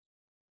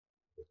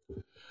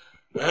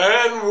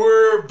And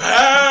we're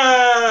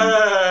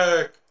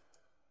back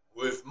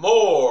with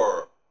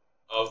more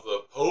of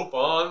the Pope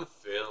on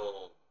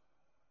Film.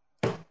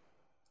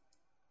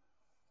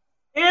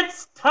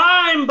 It's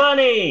time,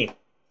 Bunny!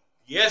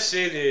 Yes,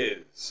 it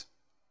is.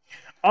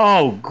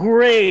 Oh,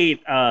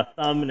 great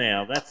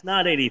thumbnail. That's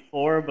not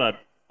 84, but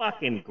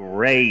fucking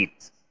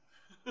great.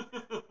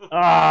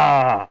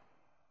 Ah,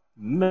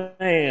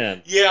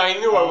 man. Yeah, I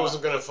knew I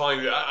wasn't going to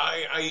find it.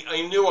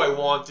 I knew I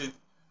wanted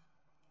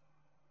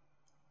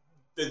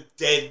the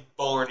dead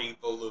Barney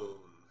balloon.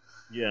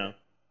 Yeah,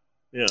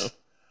 yeah.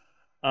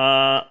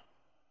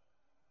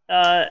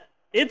 Uh,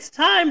 it's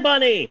time,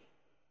 Bunny!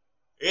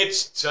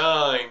 It's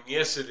time.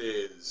 Yes, it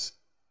is.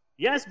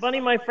 Yes, Bunny,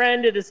 my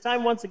friend, it is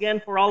time once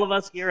again for all of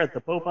us here at the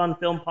Pope on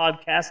Film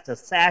podcast to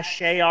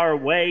sashay our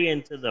way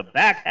into the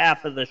back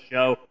half of the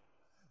show,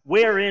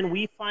 wherein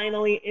we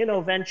finally and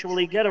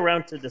eventually get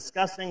around to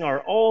discussing our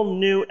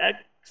all-new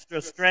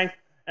extra strength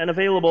and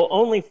available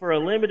only for a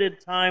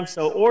limited time,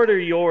 so order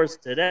yours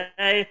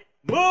today.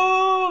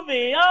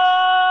 Movie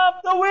of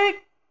the Week!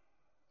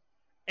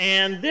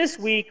 And this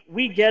week,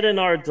 we get in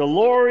our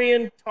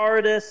DeLorean,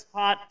 TARDIS,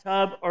 hot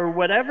tub, or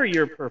whatever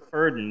your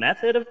preferred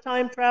method of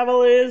time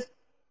travel is.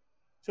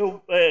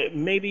 So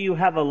maybe you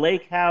have a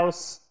lake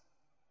house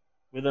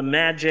with a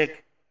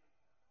magic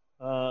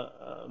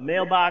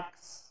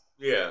mailbox.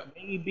 Yeah.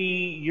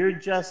 Maybe you're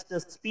just a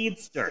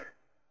speedster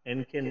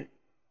and can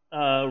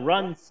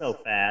run so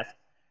fast.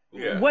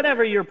 Yeah.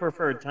 Whatever your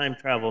preferred time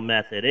travel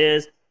method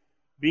is,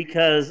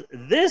 because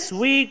this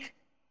week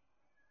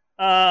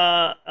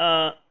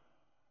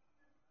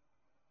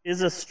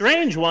is a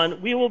strange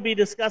one. We will be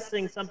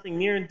discussing something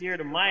near and dear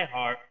to my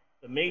heart,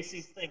 the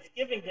Macys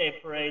Thanksgiving Day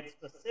Parade,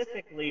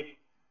 specifically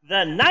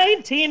the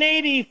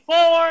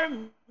 1984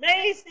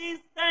 Macys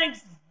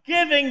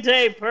Thanksgiving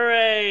Day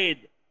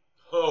Parade.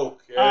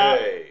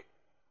 Okay.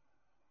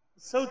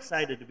 So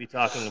excited to be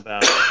talking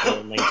about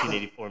the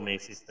 1984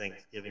 Macys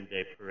Thanksgiving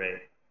Day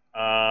Parade.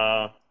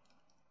 I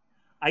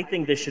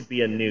think this should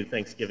be a new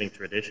Thanksgiving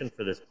tradition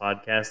for this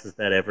podcast, is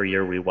that every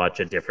year we watch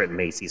a different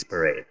Macys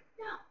parade.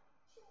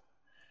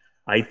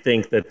 I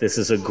think that this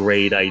is a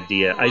great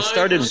idea.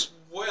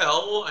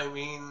 Well, I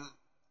mean,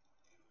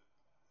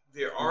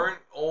 there aren't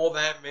all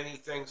that many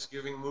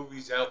Thanksgiving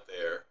movies out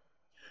there.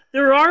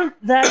 There aren't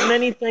that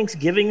many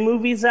Thanksgiving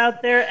movies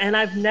out there, and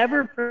I've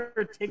never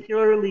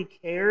particularly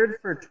cared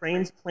for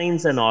trains,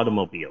 planes, and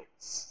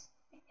automobiles.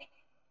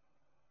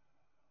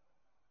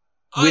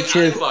 I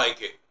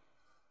like it.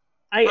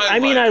 I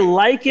mean, I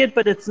like it,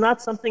 but it's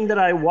not something that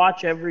I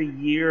watch every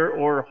year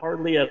or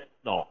hardly at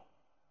all.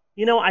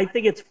 You know, I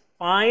think it's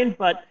fine,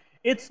 but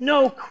it's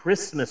no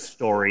Christmas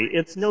Story.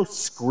 It's no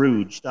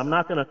Scrooged.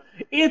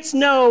 It's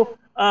no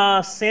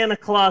Santa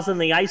Claus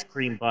and the Ice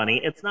Cream Bunny.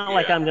 It's not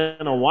like I'm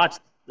gonna watch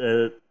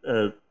the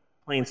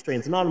Planes,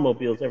 Trains, and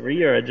Automobiles every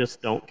year. I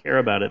just don't care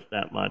about it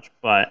that much.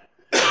 But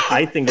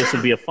I think this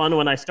would be a fun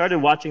one. I started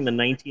watching the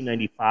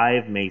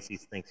 1995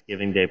 Macys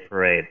Thanksgiving Day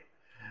Parade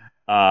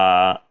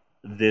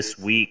this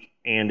week,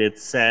 and it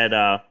said,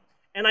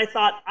 and I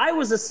thought, I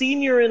was a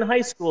senior in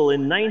high school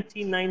in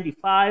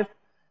 1995.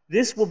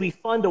 This will be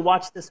fun to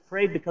watch this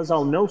parade because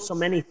I'll know so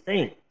many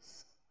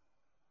things.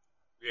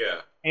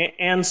 Yeah.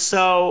 And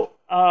so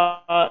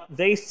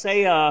they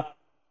say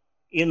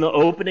in the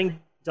opening,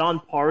 Don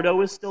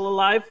Pardo is still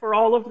alive for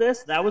all of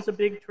this. That was a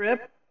big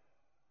trip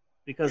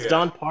because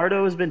Don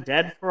Pardo has been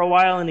dead for a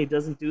while and he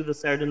doesn't do the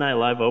Saturday Night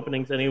Live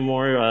openings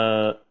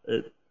anymore.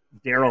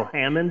 Darrell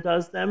Hammond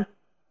does them.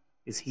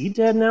 Is he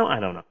dead now? I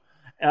don't know.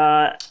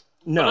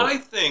 No. But I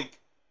think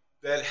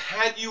that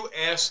had you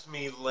asked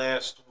me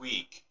last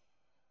week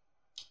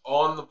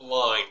on the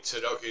blind,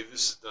 said, okay,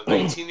 this is the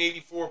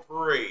 1984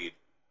 parade,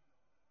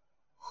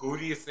 who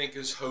do you think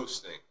is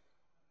hosting?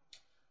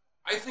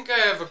 I think I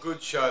have a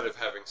good shot of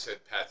having said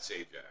Pat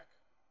Sajak.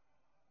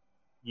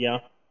 Yeah.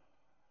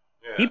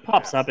 He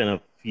pops up in a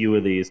few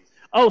of these.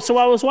 Oh, so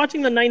I was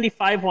watching the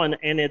 95 one,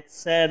 and it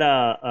said,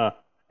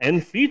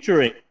 and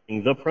featuring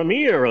the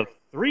premiere of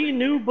 3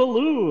 new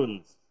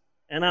balloons.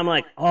 And I'm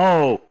like,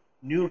 oh,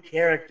 new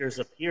characters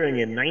appearing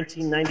in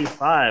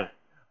 1995.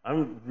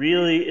 I'm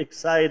really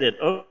excited.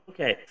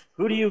 Okay,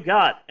 who do you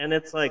got? And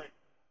it's like,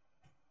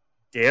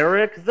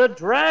 Derek the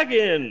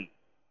Dragon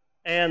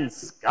and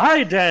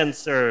Sky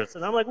Dancers.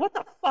 And I'm like, what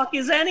the fuck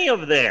is any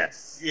of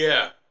this?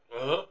 Yeah.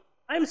 Uh-huh.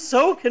 I'm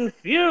so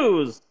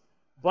confused.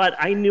 But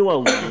I knew a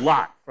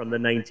lot from the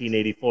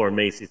 1984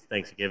 Macys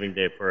Thanksgiving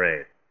Day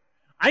Parade.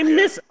 I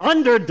miss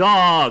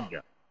Underdog.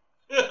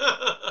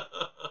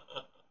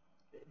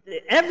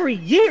 Every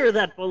year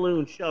that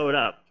balloon showed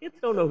up. Kids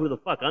don't know who the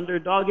fuck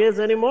Underdog is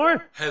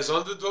anymore. Has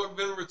Underdog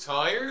been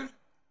retired?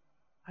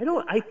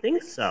 I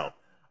think so.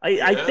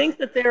 I think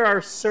that there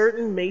are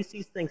certain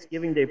Macys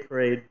Thanksgiving Day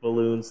Parade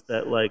balloons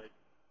that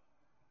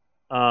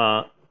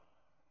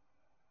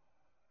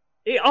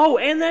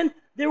and then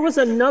there was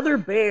another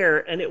bear,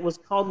 and it was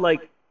called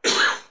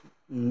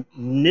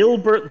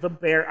Nilbert the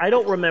Bear. I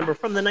don't remember,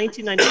 from the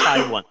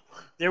 1995 one.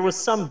 There was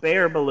some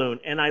bear balloon,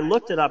 and I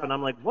looked it up, and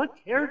I'm like, what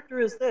character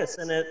is this?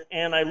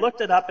 And I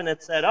looked it up, and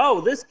it said,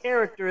 oh, this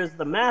character is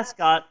the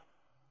mascot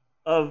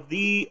of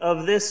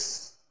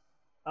this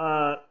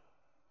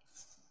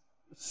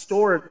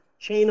store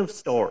chain of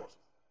stores.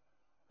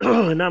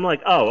 And I'm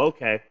like, oh,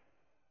 okay.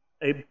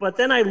 But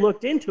then I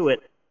looked into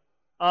it.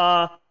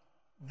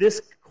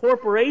 This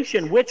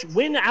corporation, which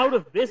went out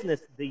of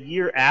business the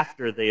year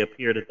after they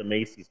appeared at the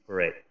Macys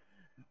parade,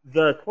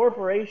 the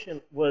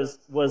corporation was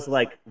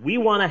like, we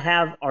want to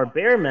have our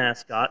bear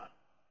mascot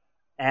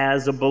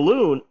as a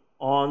balloon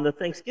on the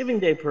Thanksgiving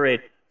Day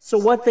parade. So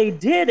what they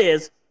did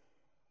is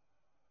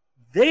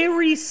they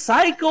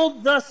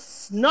recycled the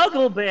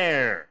Snuggle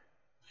Bear.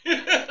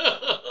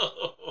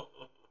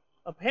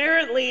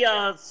 Apparently,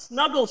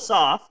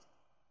 Snugglesoft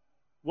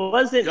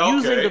wasn't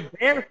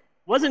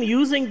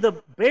using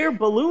the bear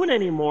balloon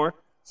anymore.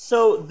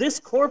 So this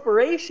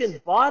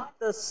corporation bought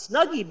the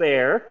Snuggy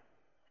Bear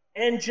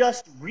and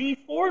just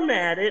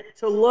reformat it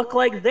to look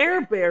like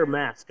their bear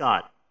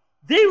mascot.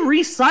 They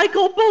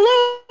recycle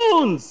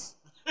balloons!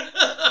 That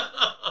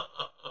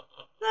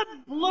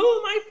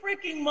blew my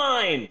freaking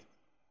mind.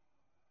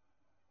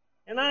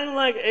 And I'm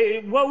like,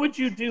 hey, what would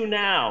you do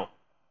now?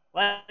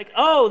 Like,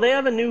 oh, they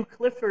have a new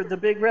Clifford, the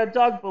big red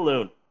dog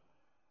balloon.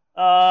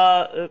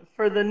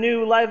 For the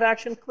new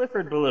live-action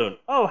Clifford balloon.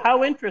 Oh,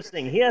 how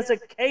interesting. He has a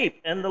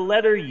cape and the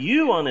letter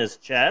U on his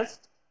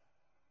chest.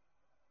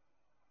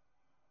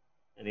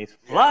 And he's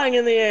flying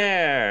in the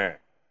air.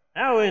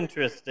 How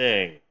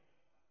interesting.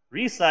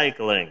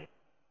 Recycling.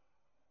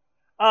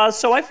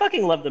 So I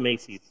fucking love the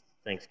Macys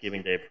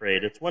Thanksgiving Day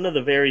Parade. It's one of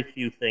the very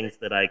few things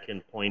that I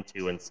can point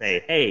to and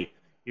say, hey,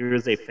 here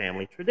is a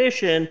family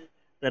tradition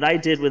that I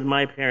did with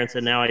my parents,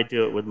 and now I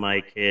do it with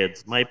my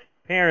kids. My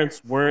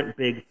parents weren't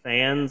big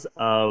fans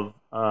of,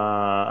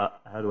 how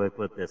do I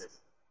put this?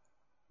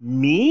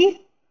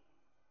 Me?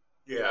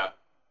 Yeah.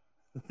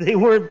 They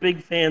weren't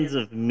big fans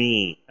of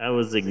me. I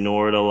was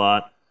ignored a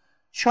lot.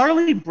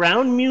 Charlie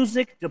Brown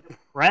music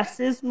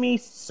depresses me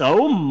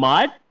so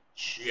much.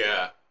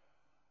 Yeah.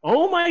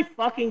 Oh my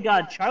fucking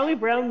God. Charlie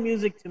Brown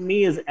music to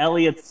me is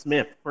Elliott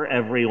Smith for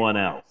everyone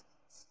else.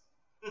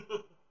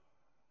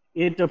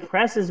 It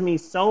depresses me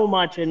so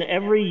much, and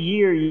every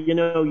year, you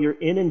know, you're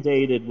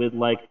inundated with,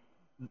 like,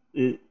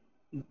 you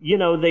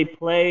know, they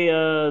play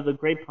the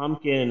Great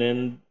Pumpkin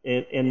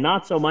and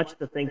not so much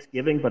the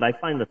Thanksgiving, but I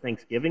find the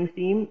Thanksgiving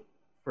theme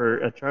for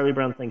a Charlie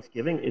Brown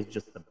Thanksgiving is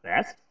just the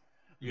best.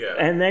 Yeah.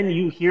 And then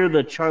you hear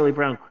the Charlie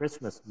Brown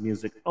Christmas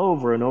music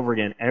over and over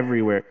again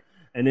everywhere,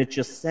 and it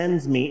just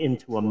sends me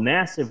into a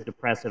massive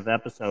depressive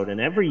episode. And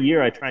every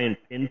year I try and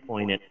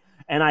pinpoint it.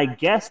 And I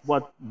guess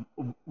what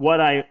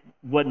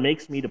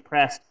makes me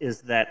depressed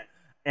is that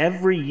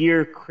every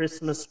year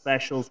Christmas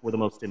specials were the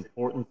most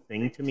important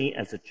thing to me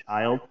as a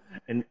child,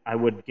 and I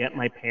would get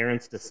my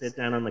parents to sit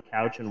down on the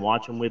couch and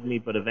watch them with me,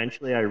 but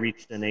eventually I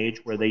reached an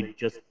age where they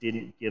just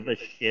didn't give a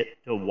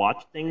shit to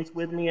watch things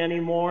with me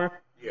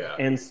anymore. Yeah.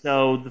 And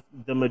so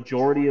the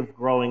majority of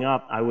growing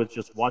up, I was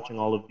just watching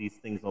all of these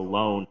things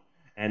alone.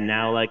 And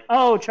now, like,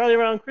 oh, Charlie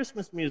Brown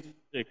Christmas music.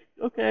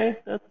 Okay,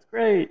 that's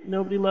great.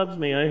 Nobody loves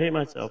me. I hate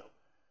myself.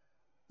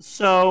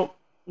 So,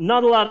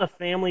 not a lot of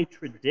family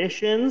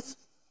traditions.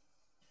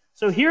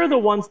 So here are the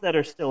ones that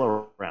are still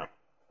around.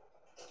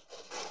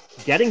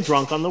 Getting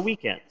drunk on the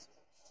weekends.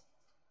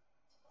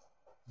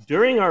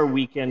 During our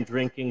weekend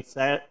drinking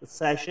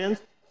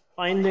sessions,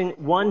 finding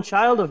one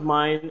child of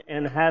mine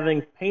and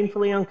having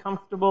painfully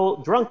uncomfortable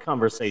drunk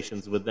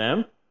conversations with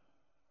them.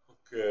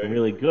 Okay. I'm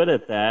really good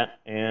at that,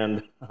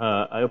 and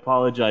I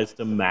apologize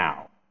to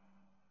Mao.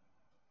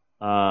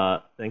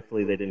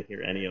 Thankfully, they didn't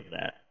hear any of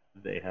that.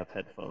 They have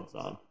headphones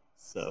on,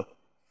 so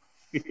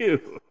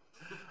phew.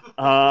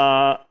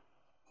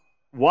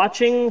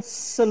 Watching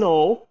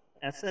SNL,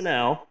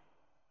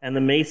 and the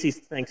Macys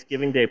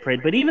Thanksgiving Day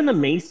Parade, but even the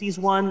Macys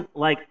one,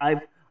 like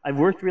I've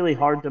worked really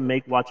hard to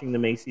make watching the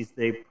Macys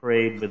Day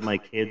Parade with my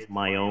kids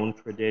my own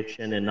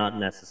tradition and not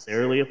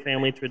necessarily a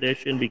family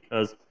tradition,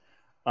 because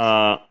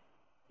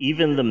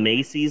even the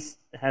Macys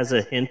has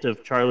a hint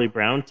of Charlie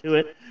Brown to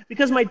it,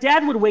 because my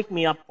dad would wake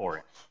me up for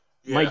it.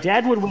 Yeah. My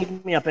dad would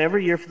wake me up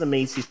every year for the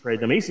Macys Parade.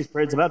 The Macys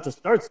Parade's about to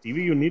start,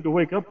 Stevie. You need to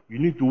wake up. You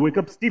need to wake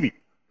up, Stevie.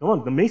 Come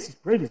on, the Macys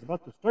Parade is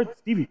about to start,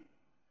 Stevie.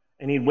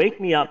 And he'd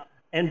wake me up,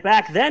 and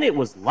back then it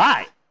was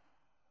live.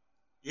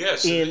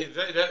 Yes,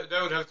 that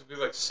would have to be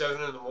like 7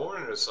 in the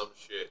morning or some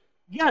shit.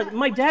 Yeah,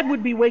 my dad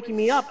would be waking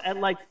me up at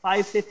like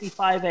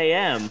 5:55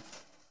 a.m.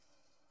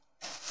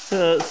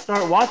 to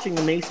start watching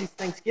the Macys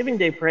Thanksgiving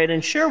Day Parade.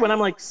 And sure, when I'm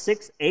like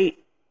 6,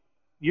 8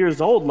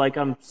 years old, like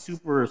I'm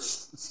super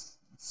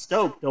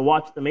stoked to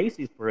watch the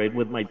Macys Parade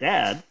with my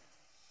dad.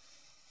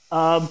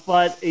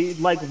 But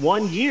like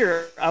one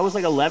year, I was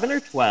like 11 or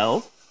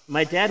 12.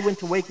 My dad went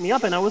to wake me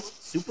up, and I was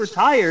super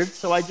tired,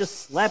 so I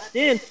just slept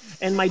in.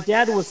 And my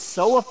dad was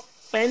so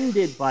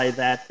offended by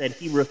that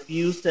he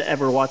refused to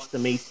ever watch the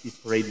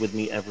Macys Parade with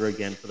me ever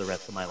again for the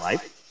rest of my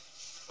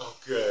life.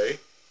 Okay.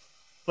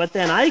 But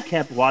then I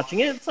kept watching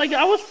it. It's like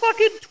I was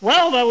fucking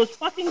 12. I was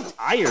fucking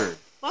tired.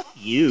 Fuck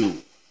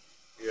you.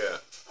 Yeah.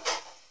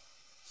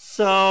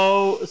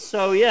 So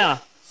yeah.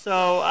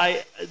 So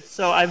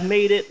I've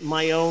made it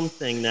my own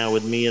thing now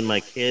with me and my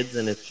kids,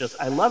 and it's just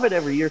I love it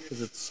every year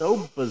because it's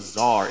so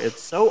bizarre.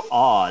 It's so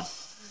odd.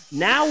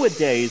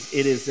 Nowadays,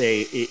 it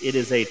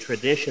is a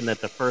tradition that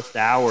the first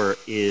hour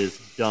is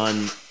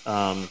done.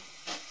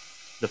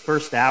 The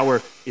first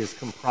hour is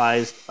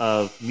comprised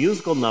of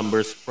musical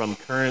numbers from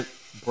current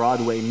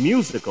Broadway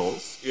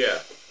musicals. Yeah.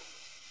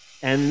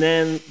 And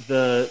then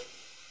the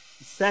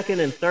second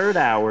and third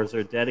hours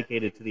are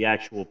dedicated to the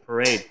actual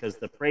parade because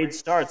the parade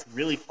starts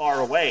really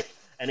far away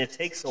and it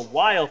takes a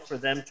while for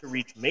them to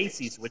reach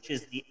Macys, which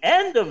is the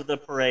end of the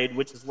parade,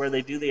 which is where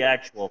they do the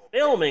actual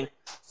filming.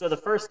 So the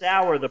first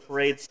hour, the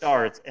parade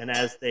starts, and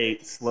as they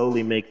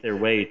slowly make their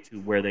way to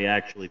where they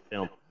actually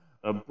film,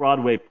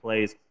 Broadway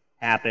plays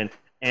happen.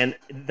 And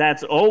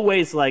that's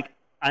always like,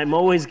 I'm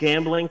always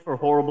gambling for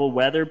horrible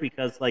weather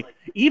because, like,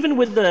 even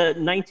with the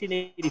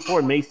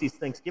 1984 Macy's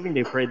Thanksgiving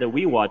Day Parade that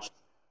we watched,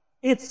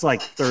 it's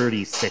like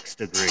 36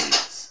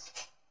 degrees.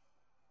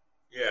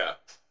 Yeah.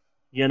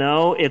 You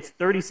know, it's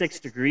 36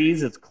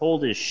 degrees. It's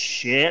cold as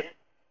shit.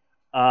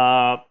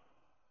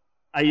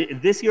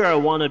 This year I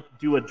want to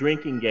do a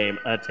drinking game.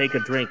 Take a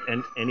drink,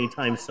 and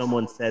anytime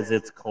someone says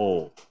it's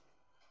cold.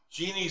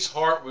 Jeannie's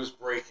heart was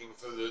breaking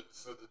for the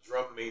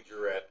drum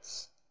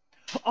majorettes.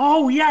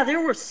 Oh yeah, there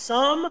were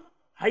some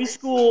high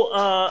school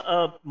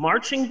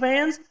marching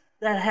bands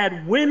that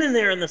had women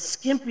there in the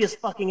skimpiest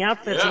fucking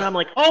outfits, and I'm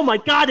like, oh my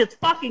god, it's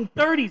fucking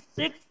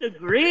 36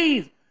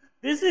 degrees.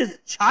 This is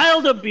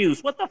child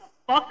abuse. What the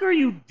fuck are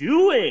you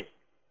doing?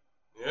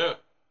 Yeah.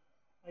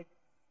 Like,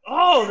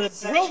 oh, that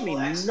drove me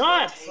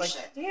nuts. Like,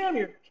 damn,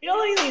 you're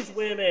killing these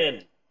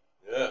women.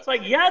 Yeah. It's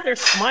like, yeah, they're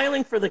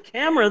smiling for the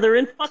camera. They're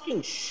in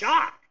fucking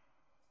shock.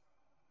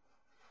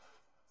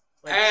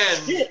 Like,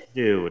 and shit,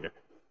 dude.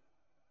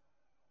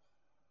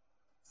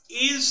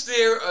 Is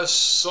there a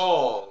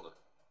song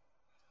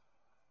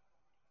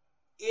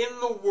in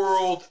the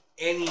world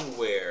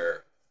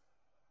anywhere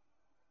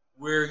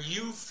where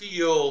you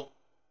feel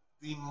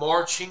the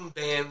marching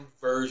band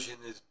version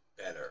is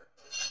better?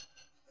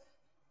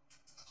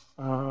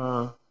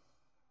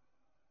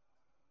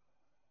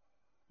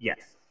 Yes.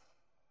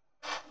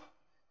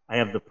 I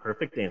have the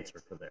perfect answer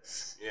for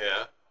this.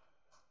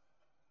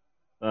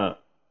 Yeah.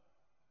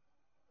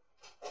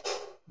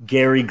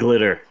 Gary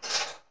Glitter.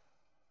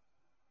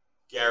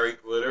 Gary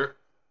Glitter?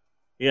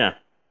 Yeah.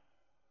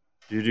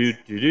 Do.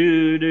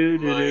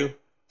 Like,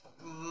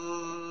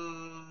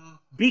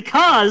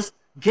 because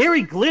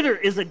Gary Glitter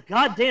is a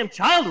goddamn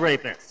child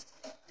rapist.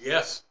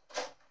 yes.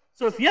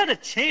 So if you had a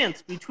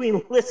chance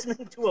between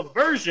listening to a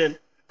version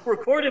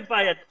recorded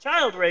by a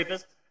child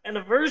rapist and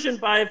a version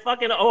by a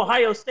fucking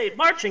Ohio State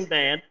marching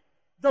band,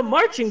 the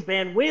marching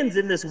band wins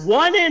in this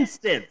one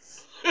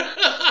instance.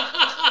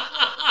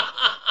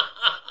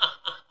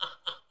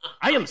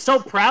 I am so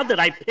proud that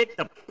I picked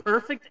the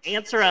perfect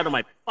answer out of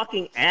my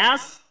fucking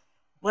ass,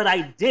 but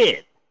I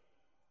did.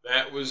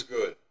 That was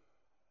good.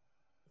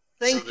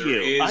 Thank so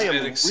there you. Is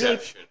an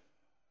exception.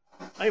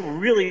 I'm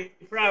really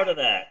proud of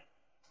that.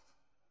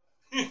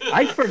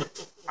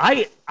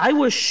 I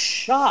was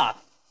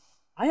shocked.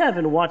 I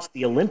haven't watched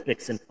the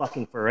Olympics in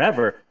fucking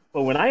forever,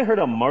 but when I heard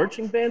a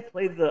marching band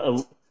play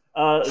the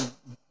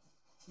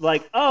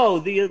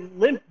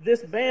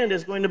this band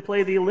is going to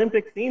play the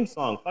Olympic theme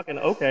song. Fucking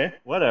okay,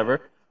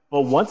 whatever.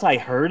 But once I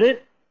heard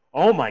it,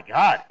 oh my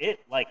god, it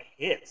like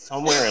hit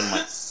somewhere in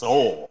my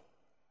soul.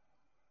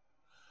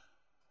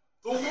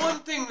 The one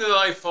thing that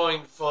I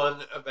find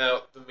fun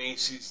about the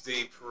Macy's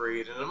Day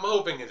Parade, and I'm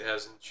hoping it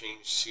hasn't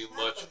changed too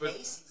much, but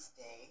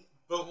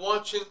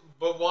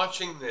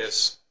watching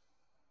this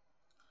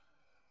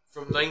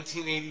from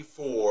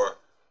 1984,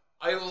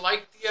 I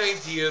like the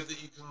idea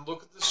that you can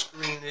look at the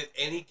screen at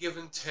any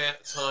given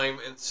time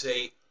and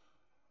say,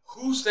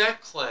 who's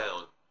that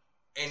clown?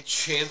 And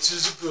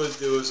chances are good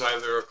there was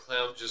either a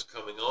clown just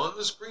coming on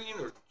the screen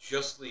or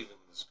just leaving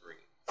the screen.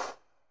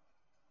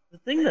 The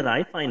thing that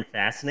I find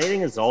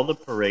fascinating is all the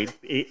parade,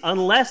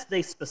 unless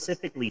they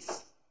specifically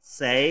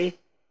say,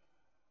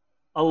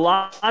 a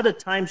lot of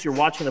times you're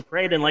watching the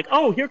parade and like,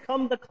 oh, here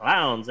come the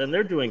clowns, and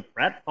they're doing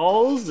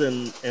pratfalls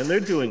and they're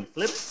doing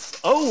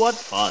flips. Oh, what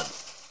fun.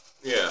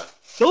 Yeah.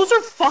 Those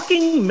are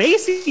fucking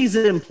Macy's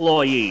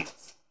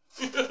employees.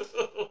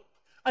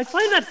 I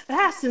find that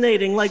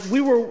fascinating. Like,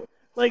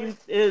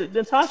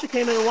 Natasha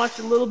came in and watched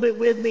a little bit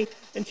with me,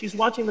 and she's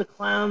watching the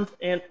clowns,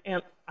 and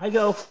I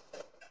go,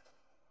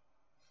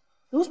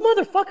 those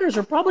motherfuckers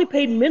are probably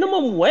paid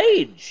minimum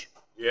wage.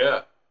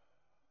 Yeah.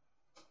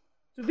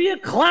 To be a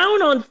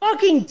clown on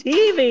fucking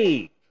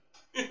TV.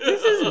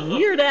 This is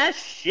weird-ass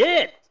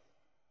shit.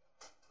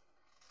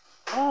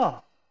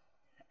 Oh.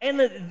 And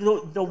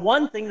the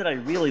one thing that I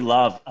really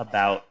love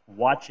about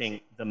watching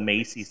the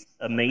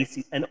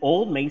an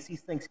old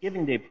Macy's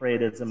Thanksgiving Day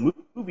Parade as a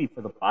movie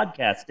for the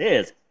podcast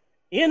is,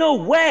 in a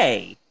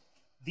way,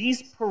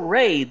 these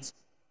parades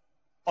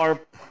are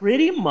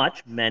pretty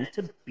much meant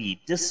to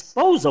be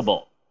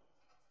disposable.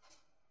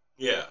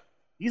 Yeah.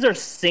 These are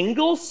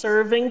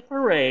single-serving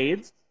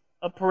parades,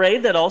 a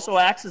parade that also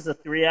acts as a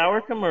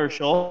 3-hour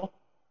commercial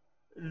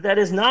that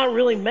is not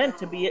really meant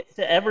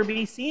to ever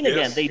be seen again.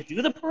 Yes. They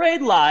do the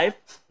parade live,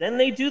 then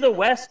they do the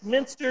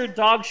Westminster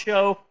Dog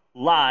Show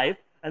live,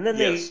 and then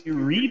they Yes.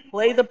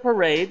 replay the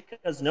parade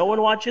because no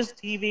one watches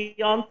TV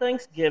on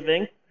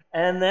Thanksgiving,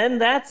 and then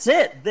that's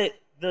it.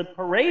 The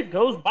parade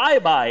goes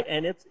bye-bye,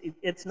 and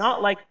it's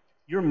not like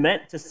you're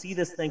meant to see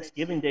this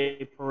Thanksgiving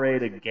Day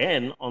parade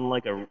again on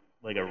like a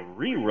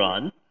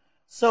rerun.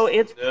 So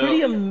it's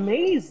pretty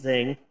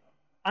amazing.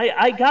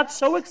 I got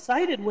so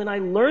excited when I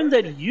learned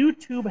that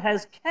YouTube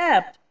has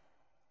kept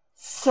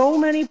so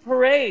many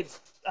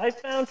parades. I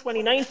found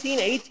 2019,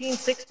 18,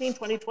 16,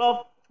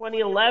 2012,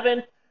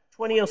 2011,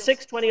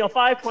 2006,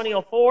 2005,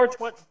 2004,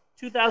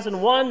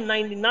 2001,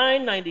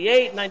 99,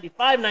 98,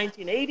 95,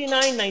 1989,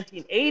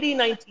 1980,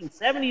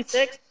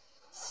 1976.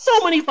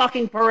 So many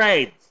fucking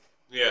parades.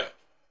 Yeah.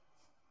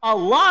 A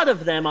lot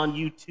of them on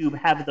YouTube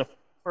have the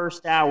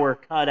first hour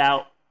cut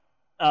out.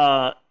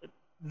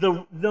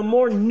 The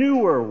more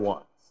newer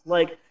ones.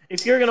 Like,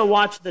 if you're going to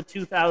watch the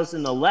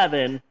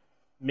 2011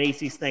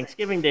 Macys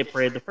Thanksgiving Day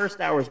Parade, the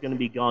first hour is going to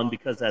be gone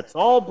because that's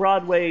all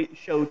Broadway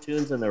show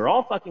tunes and they're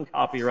all fucking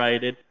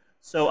copyrighted.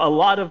 So a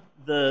lot of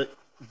the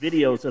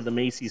videos of the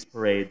Macys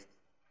parades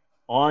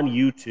on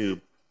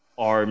YouTube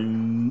are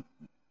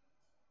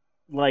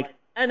like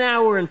an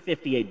hour and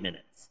 58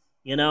 minutes,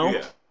 you know?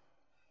 Yeah.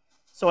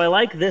 So I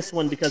like this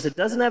one because it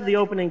doesn't have the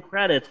opening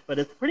credits, but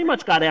it's pretty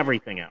much got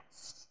everything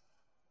else.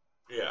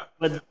 Yeah.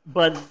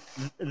 But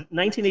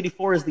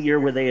 1984 is the year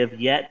where they have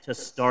yet to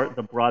start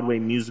the Broadway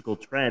musical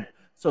trend.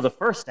 So the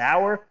first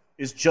hour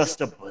is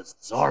just a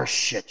bizarre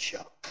shit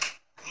show.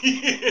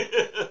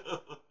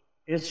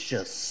 It's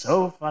just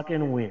so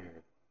fucking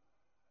weird.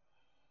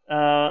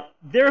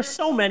 There are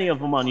so many of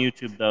them on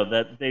YouTube, though,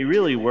 that they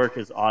really work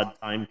as odd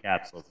time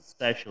capsules,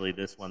 especially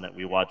this one that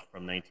we watched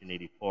from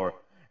 1984.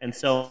 And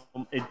so,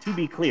 to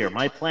be clear,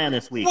 my plan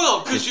this week...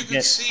 Well, because you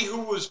could see who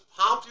was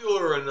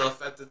popular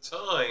enough at the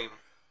time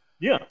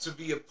to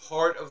be a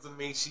part of the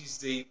Macy's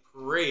Day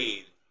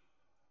Parade.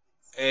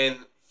 And,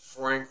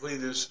 frankly,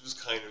 this was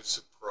kind of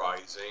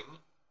surprising.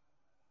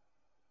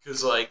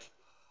 Because, like,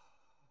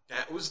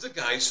 that was the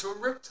guys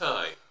from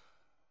Riptide.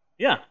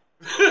 Yeah.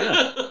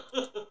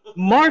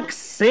 Mark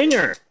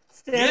Singer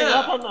standing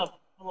up on the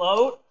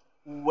float,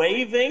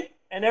 waving,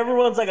 and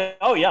everyone's like,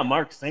 oh, yeah,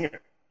 Mark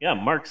Singer. Yeah,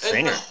 Mark Singer.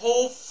 And the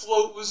whole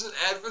float was an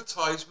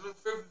advertisement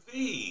for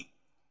V.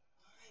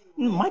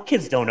 My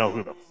kids don't know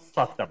who the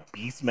fuck the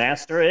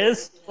Beastmaster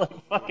is. Like,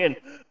 fucking,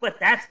 but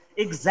that's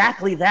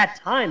exactly that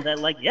time. That,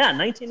 like, yeah,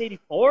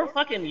 1984,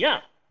 fucking,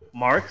 yeah,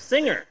 Mark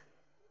Singer.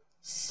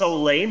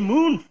 Soleil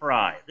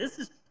Moonfry. This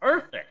is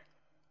perfect.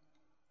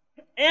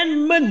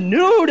 And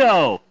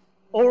Menudo,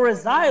 or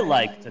as I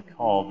like to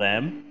call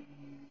them,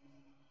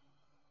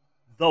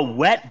 the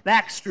Wet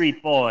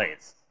Backstreet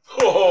Boys.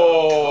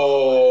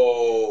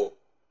 Oh!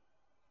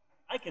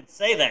 I can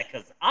say that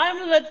because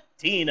I'm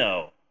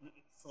Latino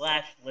 /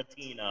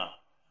 Latina.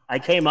 I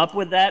came up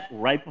with that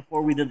right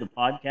before we did the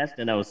podcast,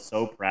 and I was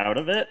so proud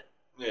of it.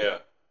 Yeah.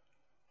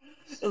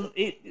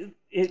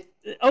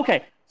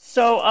 Okay,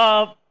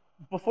 so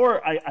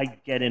before I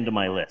get into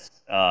my list,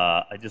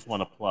 I just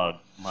want to plug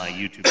my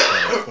YouTube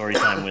channel,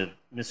 Storytime with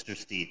Mr.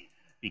 Steve,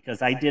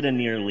 because I did a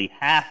nearly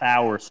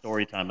half-hour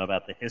story time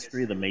about the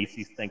history of the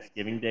Macy's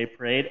Thanksgiving Day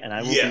Parade, and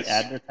I will be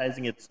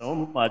advertising it so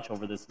much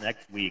over this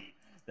next week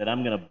that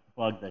I'm going to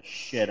bug the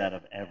shit out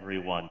of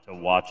everyone to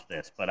watch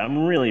this. But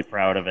I'm really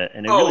proud of it,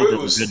 and it really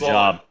does a good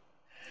job.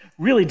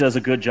 Really does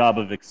a good job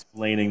of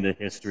explaining the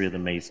history of the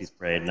Macy's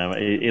Parade. Now,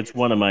 it's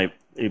one of my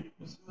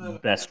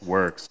best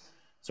works.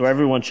 So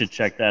everyone should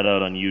check that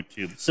out on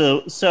YouTube.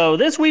 So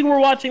this week we're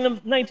watching the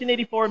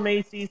 1984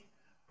 Macy's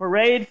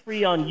Parade,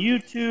 free on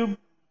YouTube.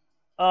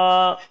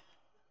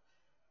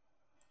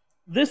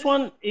 This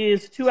one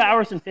is 2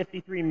 hours and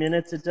 53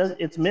 minutes.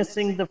 It's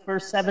missing the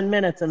first 7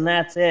 minutes, and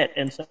that's it.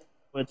 And so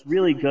it's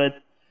really good.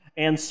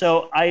 And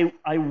so I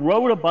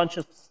wrote a bunch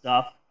of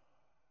stuff.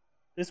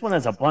 This one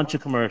has a bunch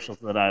of commercials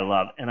that I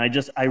love, and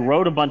I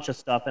wrote a bunch of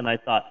stuff, and I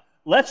thought,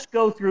 let's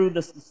go through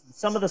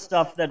some of the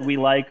stuff that we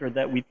like or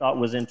that we thought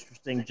was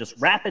interesting, just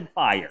rapid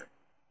fire.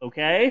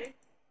 Okay?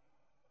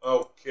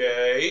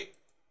 Okay.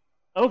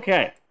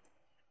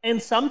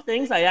 And some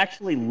things I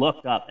actually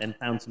looked up and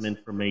found some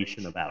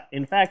information about.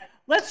 In fact,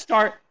 let's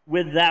start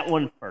with that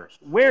one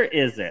first. Where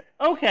is it?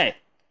 Okay.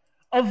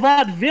 A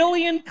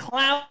vaudevillian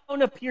clown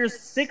appears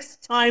 6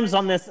 times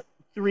on this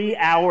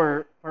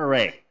 3-hour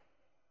parade.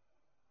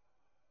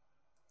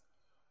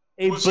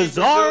 Was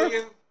bizarre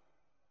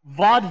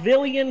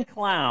vaudevillian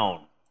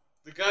clown.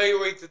 The guy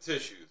who ate the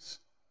tissues.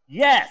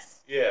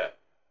 Yes. Yeah.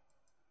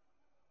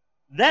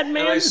 That man's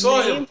and I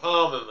saw name... him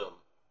palming them.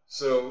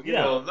 So, you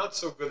know, not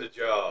so good a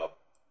job.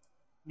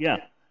 Yeah.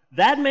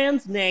 That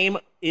man's name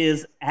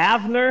is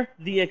Avner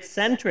the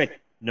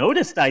Eccentric.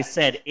 Noticed I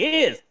said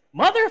is.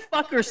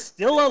 Motherfucker's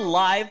still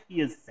alive.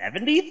 He is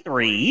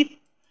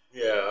 73.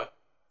 Yeah.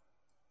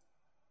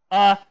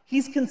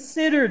 He's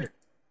considered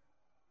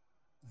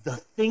the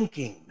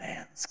thinking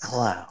man. dance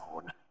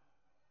clown.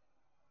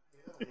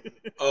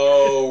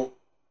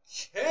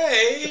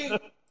 Okay.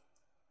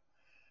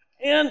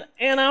 And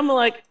I'm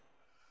like,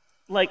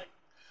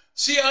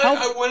 See,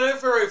 how?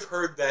 whenever I've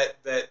heard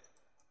that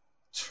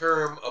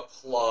term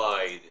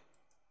applied,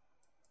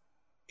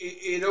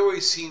 it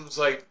always seems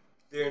like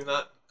they're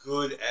not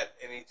good at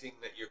anything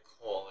that you're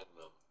calling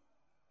them.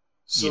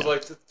 So, Yeah.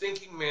 like, the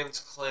thinking man's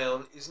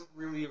clown isn't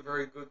really a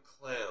very good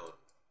clown.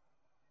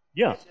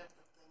 Yeah.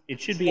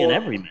 It should be an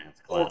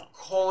everyman's Or clown.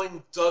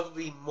 calling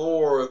Dudley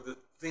Moore the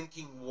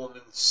thinking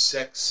woman's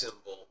sex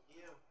symbol.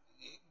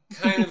 It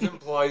kind of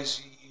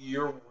implies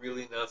you're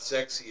really not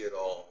sexy at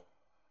all.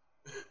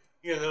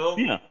 You know?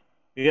 Yeah.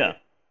 Yeah.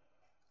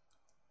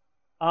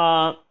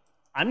 I'm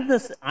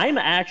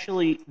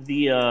actually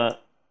the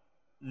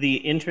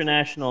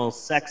international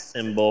sex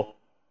symbol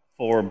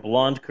for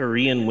blonde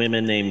Korean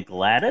women named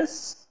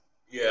Gladys.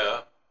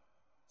 Yeah.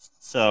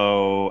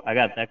 So I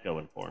got that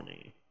going for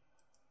me.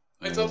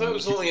 I thought that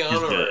was only Which is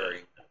good.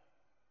 honorary.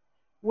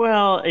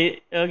 Well,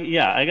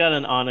 yeah, I got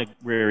an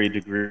honorary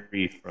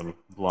degree from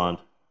blonde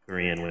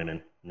Korean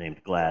women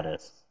named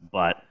Gladys.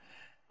 But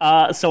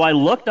so I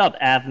looked up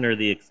Avner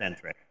the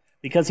Eccentric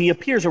because he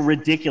appears a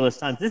ridiculous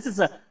times. This is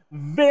a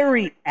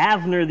very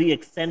Avner the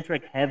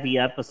Eccentric heavy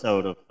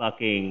episode of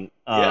fucking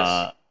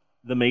Yes.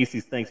 the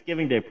Macys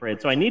Thanksgiving Day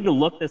Parade. So I need to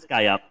look this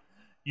guy up.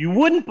 You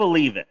wouldn't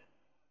believe it.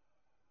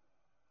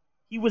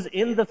 He was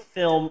in the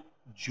film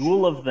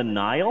Jewel of the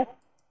Nile.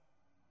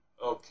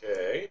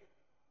 Okay.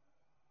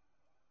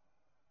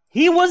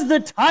 He was the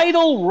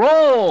title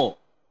role.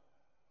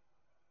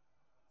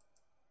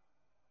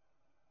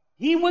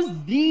 He was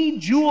the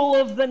Jewel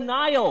of the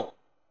Nile.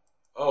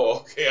 Oh,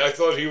 okay. I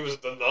thought he was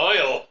the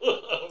Nile. I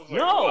was like,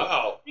 No,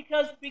 wow.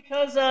 because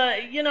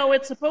you know,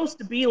 it's supposed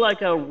to be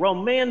like a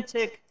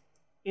romantic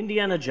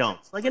Indiana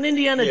Jones, like an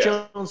Indiana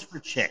Yeah. Jones for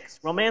chicks,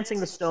 romancing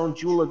the stone,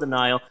 Jewel of the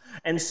Nile,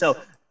 and so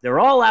they're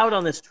all out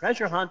on this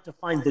treasure hunt to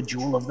find the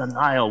Jewel of the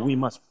Nile. We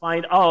must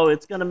find. Oh,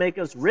 it's going to make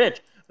us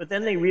rich. But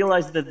then they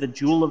realize that the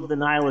Jewel of the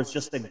Nile is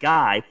just a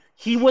guy.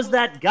 He was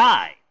that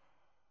guy.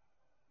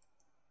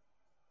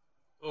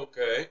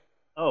 Okay.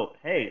 Oh,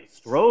 hey,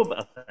 strobe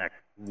effect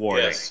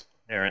warning. Yes.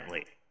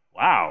 Apparently.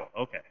 Wow.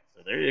 Okay.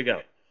 So there you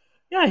go.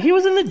 Yeah, he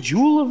was in the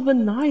Jewel of the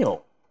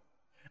Nile.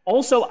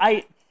 Also,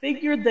 I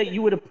figured that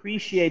you would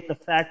appreciate the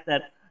fact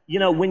that, you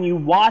know, when you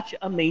watch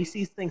a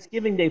Macy's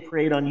Thanksgiving Day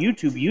Parade on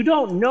YouTube, you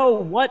don't know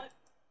what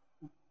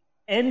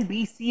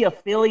NBC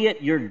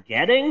affiliate you're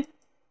getting.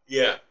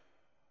 Yeah.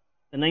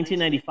 The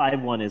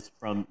 1995 one is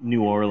from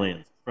New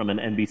Orleans, from an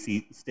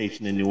NBC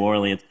station in New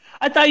Orleans.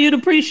 I thought you'd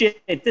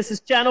appreciate it. This is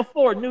Channel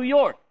 4, New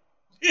York.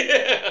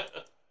 Yeah.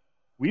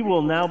 We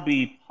will now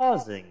be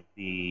pausing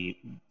the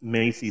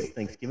Macy's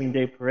Thanksgiving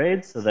Day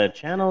Parade so that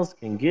channels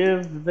can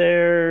give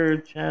their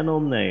channel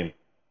name.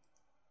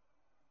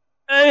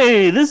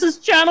 Hey, this is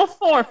Channel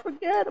 4.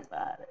 Forget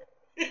about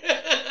it.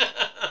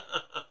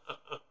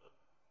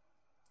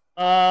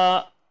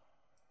 I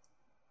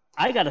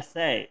gotta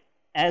say,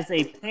 as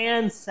a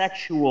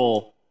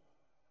pansexual,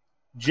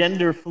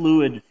 gender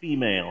fluid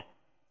female,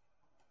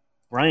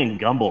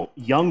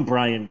 young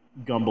Brian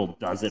Gumble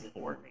does it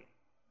for me.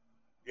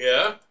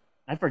 Yeah.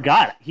 I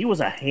forgot. He was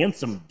a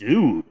handsome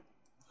dude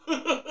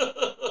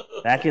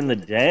back in the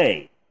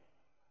day.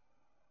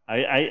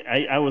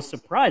 I was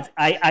surprised.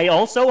 I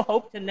also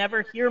hope to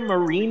never hear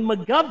Maureen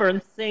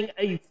McGovern sing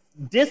a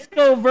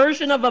disco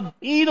version of a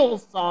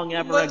Beatles song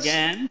ever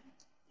again.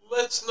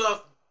 Let's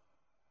not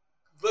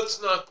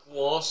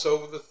gloss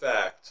over the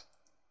fact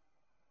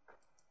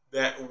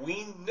that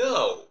we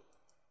know,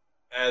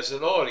 as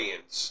an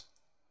audience,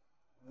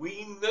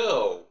 we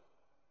know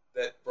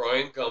that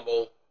Brian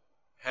Gumble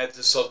had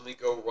to suddenly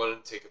go run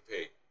and take a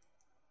pee.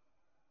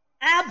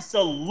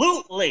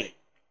 Absolutely.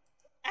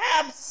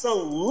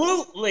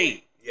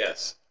 Absolutely.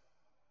 Yes.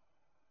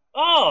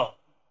 Oh,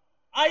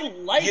 I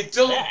like that. You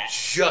don't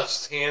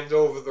just hand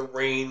over the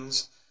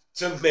reins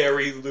to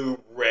Mary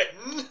Lou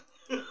Retton.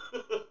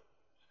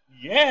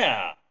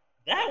 Yeah,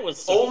 that was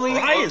surprising. Only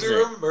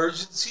under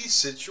emergency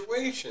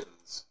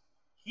situations.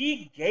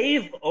 He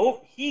gave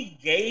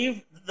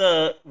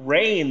the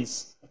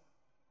reins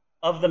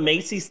of the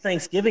Macy's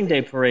Thanksgiving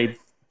Day Parade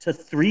to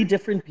 3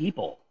 different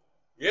people.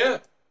 Yeah.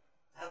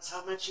 That's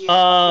how much he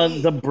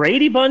the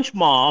Brady Bunch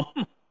mom,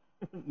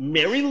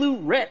 Mary Lou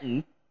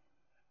Retton,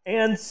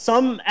 and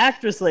some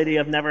actress lady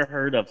I've never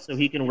heard of, so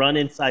he can run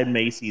inside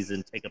Macy's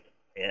and take a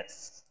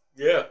piss.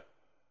 Yeah.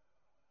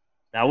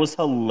 That was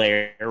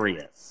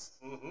hilarious.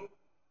 Mm-hmm.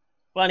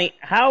 Bunny,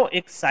 how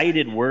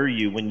excited were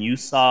you when you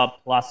saw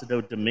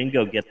Placido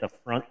Domingo get the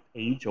front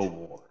page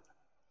award?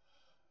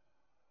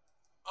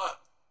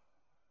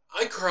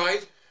 I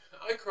cried.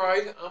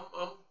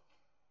 I'm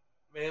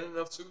man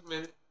enough to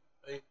admit it.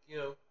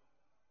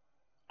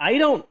 I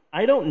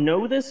don't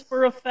know this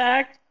for a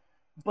fact,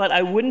 but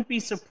I wouldn't be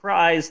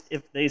surprised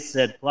if they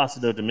said,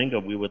 Placido Domingo,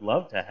 we would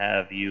love to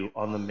have you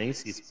on the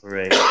Macy's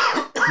parade.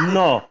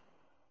 No,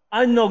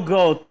 I no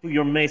go to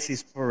your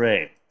Macy's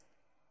parade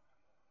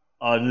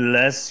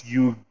unless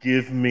you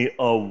give me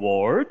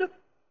award.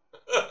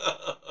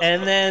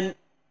 And then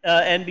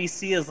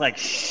NBC is like,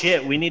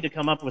 shit, we need to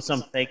come up with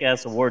some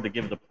fake-ass award to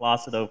give to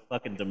Placido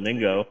fucking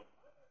Domingo.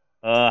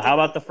 How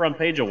about the front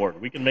page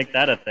award? We can make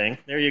that a thing.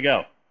 There you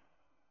go.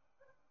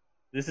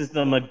 This is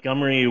the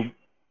Montgomery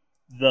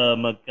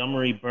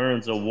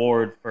Burns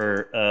Award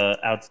for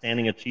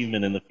outstanding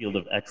achievement in the field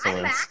of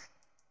excellence.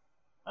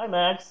 Hi,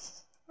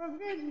 Max.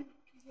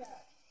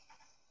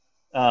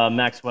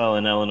 Maxwell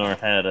and Eleanor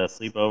had a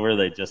sleepover.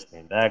 They just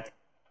came back.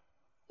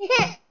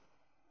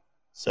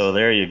 So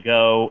there you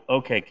go.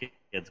 Okay,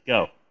 kids,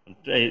 go.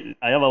 I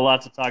have a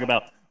lot to talk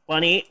about.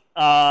 Bunny,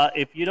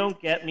 if you don't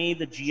get me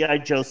the G.I.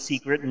 Joe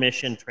Secret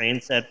Mission train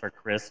set for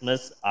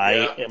Christmas, I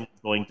am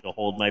going to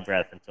hold my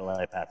breath until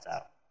I pass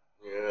out.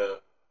 Yeah.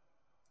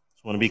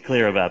 Just want to be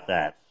clear about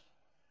that.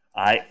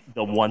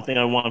 The one thing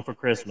I want for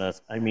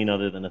Christmas, I mean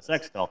other than a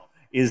sex doll,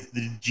 is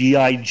the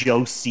G.I.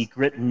 Joe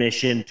Secret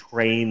Mission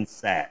train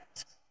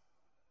set.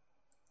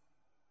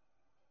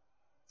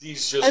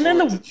 These just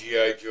weren't the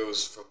G.I.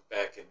 Joes from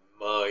back in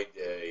my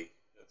day.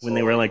 That's when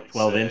they were like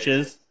 12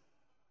 inches?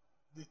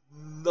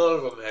 None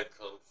of them had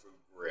Kung Fu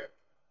grip.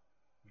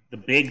 The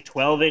big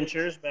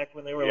 12-inchers back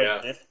when they were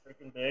like this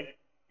freaking big?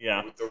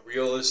 Yeah. With the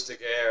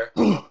realistic air.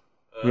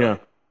 Yeah.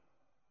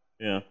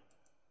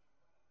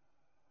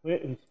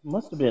 It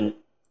must have been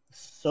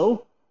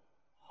so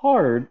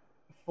hard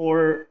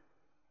for...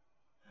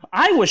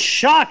 I was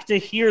shocked to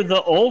hear the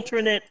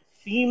alternate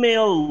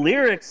female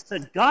lyrics to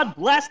God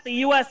Bless the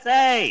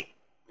USA.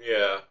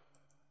 Yeah.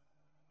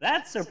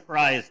 That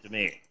surprised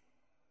me.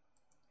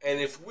 And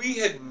if we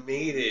had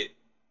made it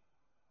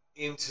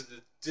into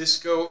the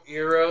disco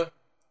era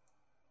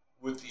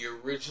with the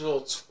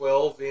original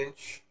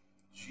 12-inch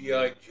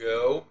G.I.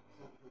 Joe,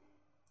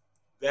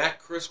 that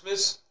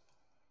Christmas,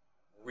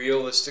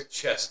 realistic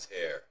chest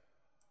hair.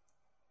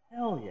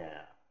 Hell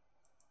yeah.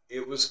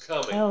 It was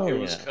coming. It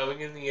was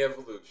coming in the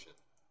evolution.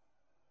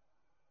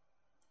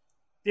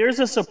 There's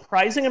a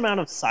surprising amount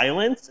of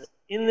silence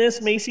in this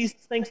Macys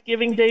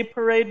Thanksgiving Day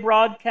Parade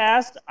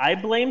broadcast. I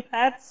blame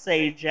Pat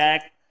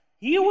Sajak.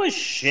 He was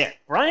shit.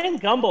 Brian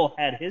Gumbel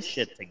had his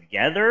shit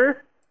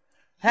together.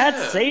 Pat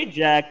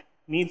Sajak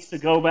needs to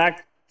go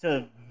back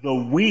to the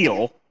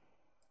wheel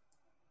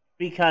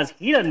because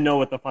he doesn't know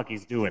what the fuck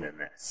he's doing in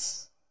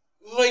this.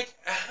 Like,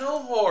 how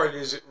hard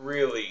is it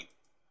really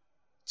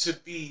to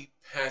be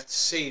Pat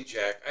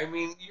Sajak? I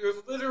mean, you're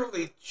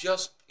literally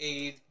just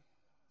paid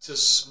to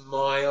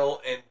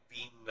smile and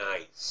be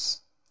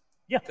nice.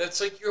 Yeah. That's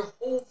like your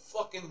whole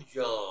fucking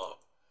job.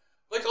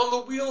 Like on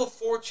the Wheel of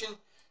Fortune,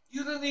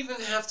 you don't even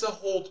have to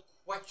hold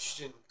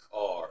question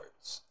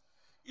cards.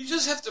 You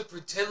just have to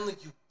pretend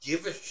like you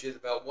give a shit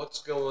about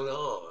what's going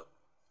on.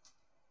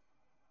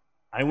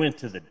 I went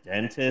to the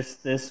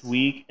dentist this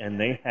week and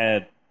they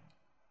had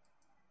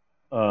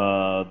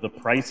The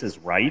Price is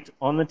Right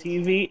on the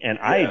TV, and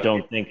I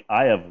don't think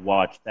I have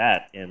watched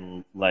that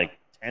in like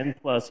 10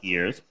 plus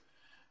years.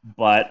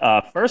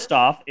 But first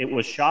off, it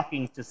was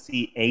shocking to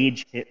see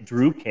age hit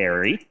Drew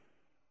Carey.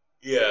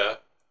 Yeah.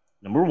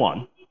 Number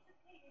one.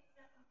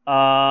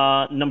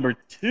 Number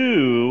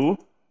two,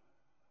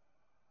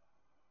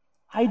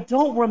 I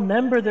don't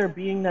remember there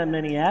being that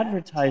many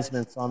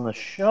advertisements on the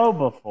show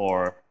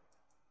before.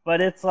 But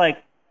it's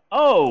like,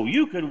 oh,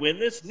 you could win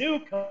this new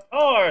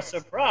car.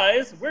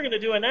 Surprise. We're going to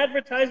do an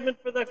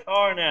advertisement for the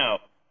car now.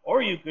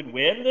 Or you could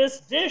win this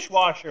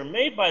dishwasher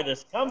made by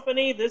this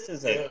company. This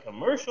is a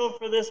commercial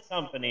for this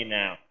company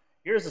now.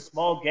 Here's a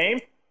small game.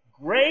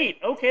 Great.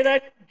 Okay,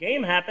 that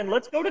game happened.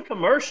 Let's go to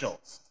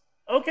commercials.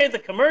 Okay, the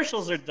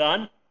commercials are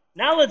done.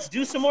 Now let's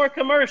do some more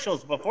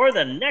commercials before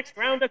the next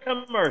round of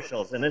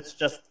commercials. And it's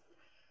just,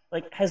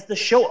 like, has the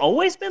show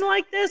always been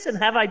like this? And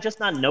have I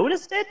just not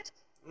noticed it?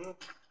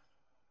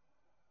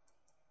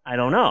 I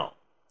don't know.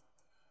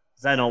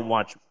 Because I don't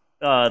watch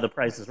The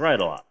Price is Right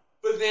a lot.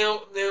 But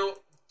now,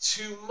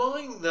 to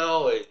my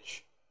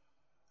knowledge,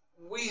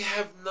 we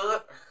have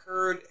not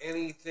heard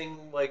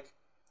anything, like,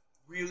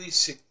 really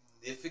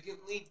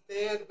significantly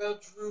bad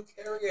about Drew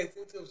Carey. I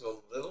think there was a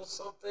little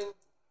something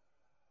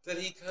that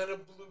he kind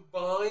of blew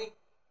by.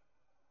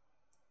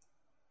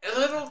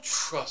 And I don't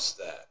trust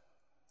that.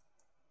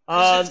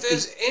 Because if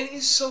there's any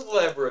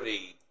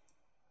celebrity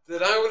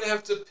that I would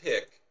have to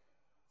pick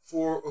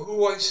for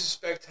who I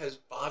suspect has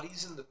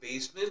bodies in the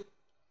basement,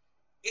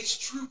 it's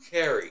Drew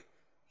Carey.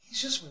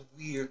 He's just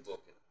weird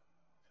looking.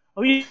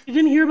 Oh, you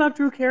didn't hear about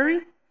Drew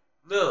Carey?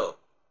 No.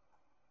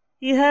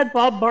 He had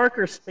Bob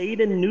Barker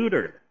spayed and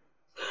neutered.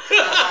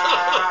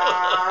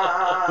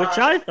 Which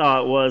I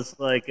thought was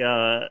like,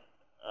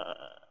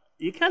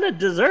 you kind of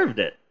deserved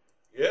it.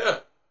 Yeah.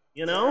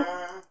 You know?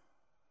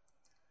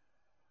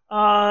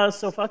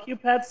 So fuck you,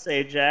 Pat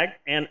Sajak.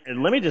 And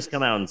let me just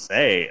come out and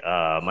say,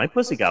 my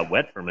pussy got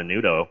wet for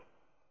Menudo.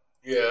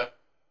 Yeah.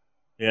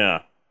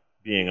 Yeah,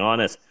 being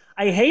honest.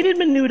 I hated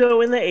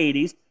Menudo in the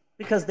 80s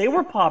because they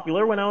were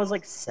popular when I was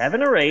like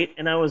 7 or 8,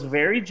 and I was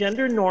very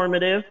gender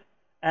normative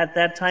at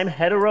that time,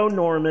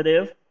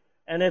 heteronormative.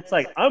 And it's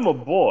like, I'm a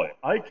boy.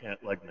 I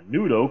can't like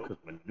Menudo because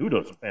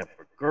Menudo's a band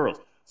for girls.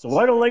 So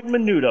I don't like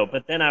Menudo.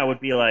 But then I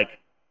would be like,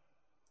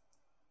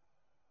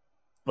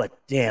 but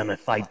damn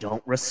if I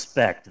don't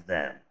respect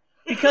them.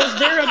 Because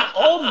they're an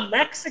old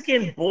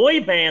Mexican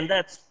boy band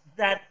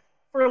that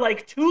for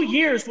like 2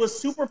 years was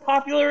super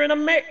popular in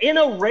in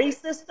a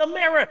racist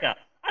America.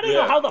 I don't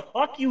know how the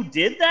fuck you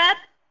did that,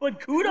 but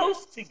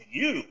kudos to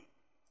you.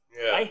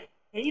 Yeah. I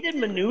hated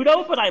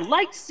Menudo, but I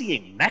liked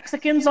seeing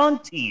Mexicans on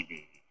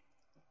TV.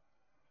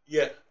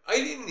 Yeah, I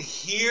didn't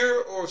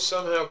hear or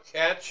somehow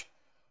catch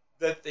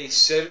that they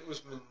said it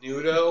was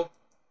Menudo,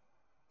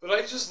 but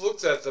I just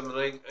looked at them and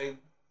I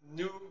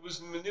knew it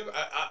was Menudo.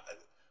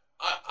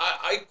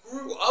 I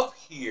grew up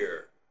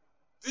here.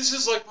 This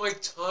is like my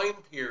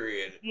time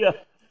period. Yeah.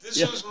 This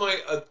was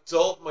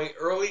my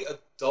early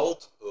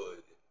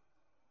adulthood.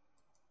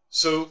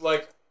 So,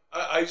 like,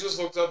 I just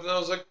looked up and I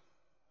was like,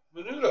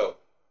 Menudo.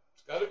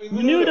 It's got to be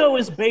Menudo. Menudo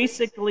is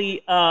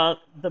basically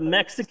the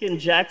Mexican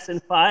Jackson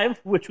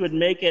 5, which would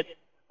make it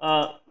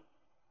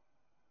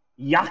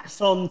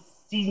Jackson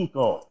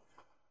Cinco.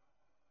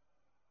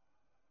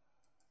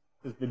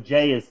 Because the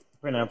J is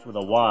pronounced with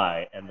a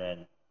Y and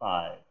then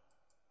 5.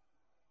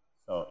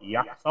 So,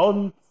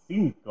 Jackson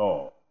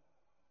Cinco.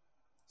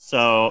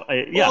 So,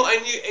 yeah. Well,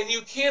 and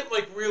you can't,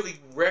 like, really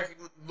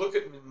look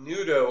at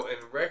Menudo and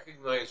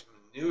recognize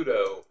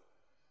Menudo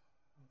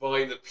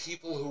by the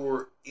people who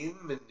were in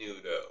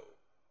Menudo.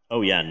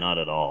 Oh, yeah, not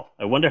at all.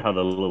 I wonder how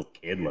the little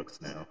kid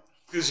looks now.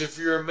 Because if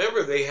you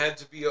remember, they had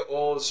to be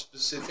all a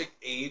specific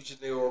age and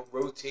they were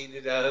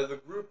rotated out of the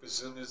group as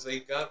soon as they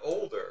got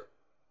older.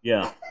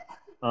 Yeah.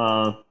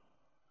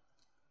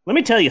 Let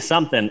me tell you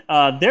something.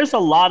 There's a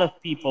lot of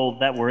people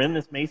that were in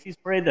this Macys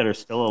parade that are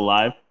still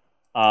alive.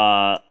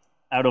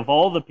 Out of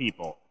all the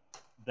people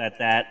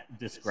that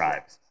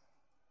describes.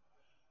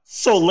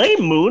 Soleil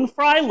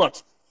Moonfry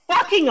looks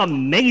fucking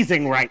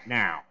amazing right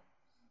now.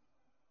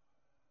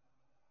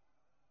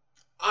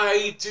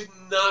 I did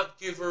not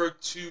give her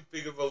too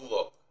big of a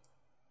look.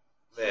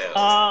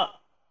 Man.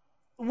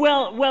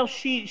 Well,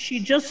 she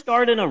just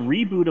starred in a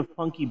reboot of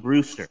Punky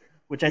Brewster,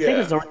 which I think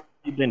has already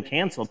been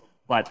canceled.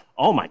 But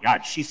oh my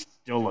god, she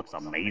still looks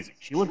amazing.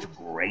 She looks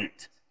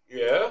great.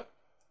 Yeah.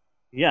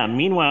 Yeah.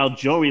 Meanwhile,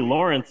 Joey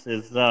Lawrence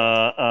is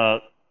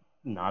not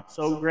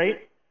so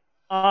great.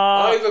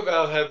 I've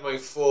about had my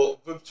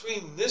full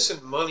between this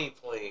and Money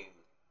Plane.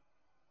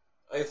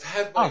 I've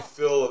had my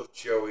fill of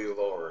Joey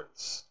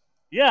Lawrence.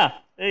 Yeah.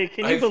 Hey,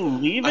 can you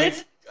believe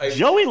it?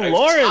 Joey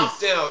Lawrence. I've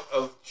topped out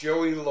of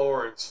Joey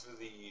Lawrence for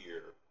the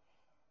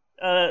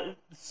year.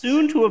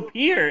 Soon to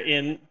appear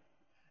in.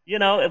 You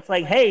know, it's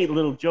like, hey,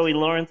 little Joey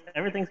Lawrence,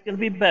 everything's going to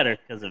be better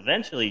because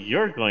eventually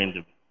you're going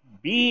to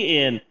be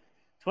in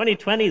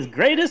 2020's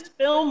greatest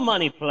film,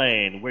 Money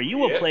Plane, where you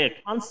will play a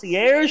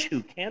concierge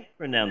who can't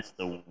pronounce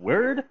the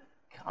word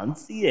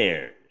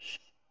concierge.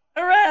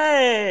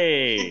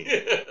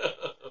 Hooray!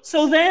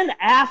 So then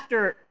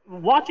after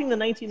watching the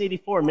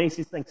 1984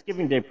 Macys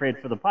Thanksgiving Day Parade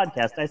for the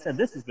podcast, I said,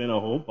 this has been a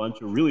whole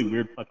bunch of really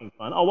weird fucking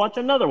fun. I'll watch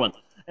another one.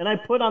 And I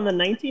put on the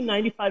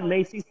 1995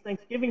 Macys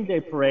Thanksgiving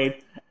Day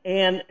Parade,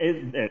 and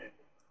the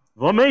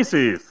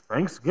Macys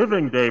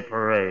Thanksgiving Day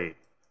Parade,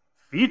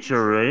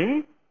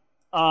 featuring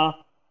the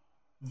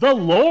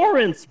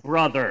Lawrence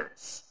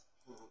brothers.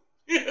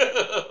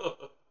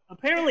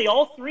 Apparently,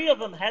 all three of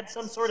them had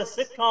some sort of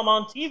sitcom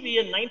on TV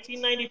in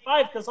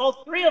 1995, because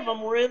all three of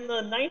them were in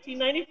the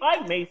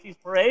 1995 Macys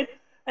Parade.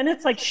 And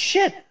it's like,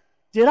 shit,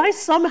 did I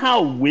somehow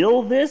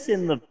will this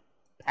in the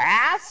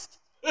past?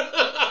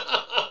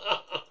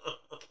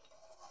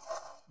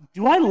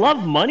 Do I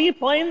love Money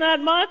Plane that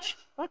much?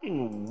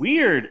 Fucking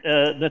weird.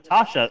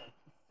 Natasha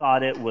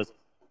thought it was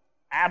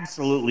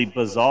absolutely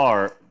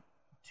bizarre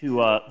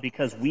to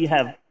because we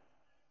have,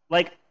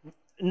 like,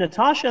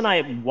 Natasha and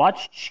I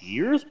watched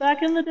Cheers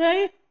back in the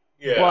day,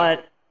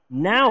 but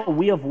now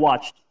we have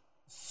watched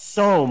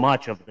so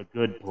much of The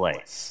Good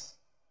Place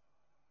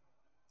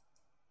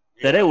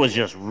that it was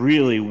just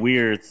really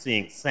weird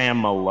seeing Sam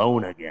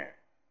Malone again.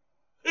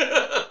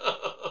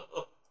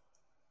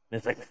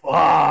 It's like,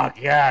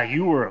 fuck, yeah,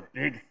 you were a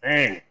big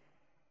thing.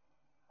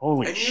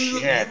 Holy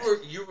shit.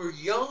 You were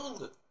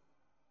young.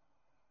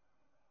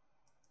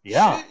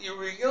 Yeah. Shit, you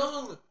were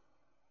young.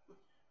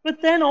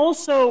 But then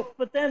also,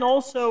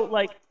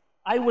 like,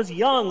 I was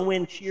young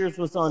when Cheers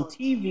was on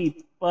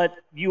TV, but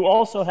you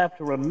also have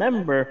to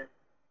remember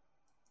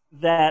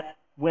that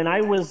when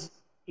I was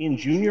in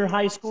junior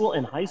high school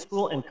and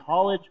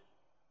college,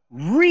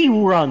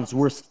 reruns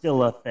were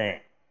still a thing.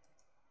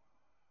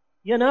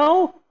 You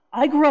know?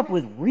 I grew up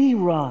with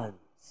reruns.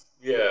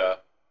 Yeah.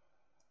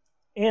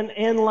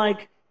 And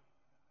like,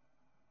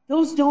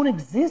 those don't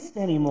exist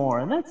anymore,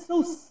 and that's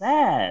so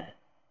sad.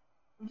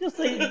 I'm just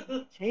like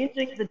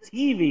changing the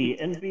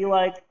TV and be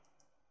like,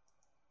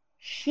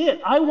 shit,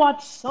 I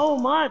watch so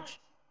much.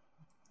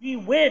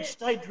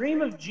 Bewitched, I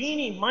Dream of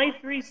Jeannie, My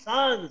Three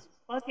Sons,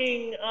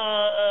 fucking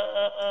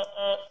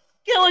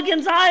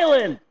Gilligan's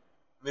Island.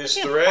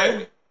 Mr.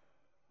 Ed.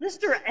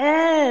 Mr.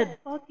 Ed,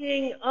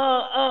 fucking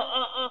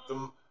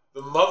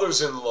The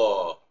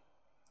Mothers-in-Law.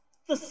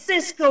 The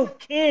Cisco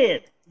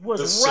Kid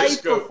was right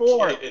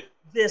before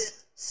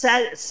this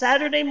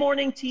Saturday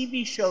morning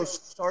TV shows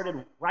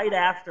started right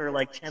after,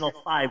 like, Channel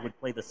 5 would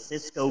play the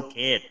Cisco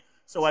Kid.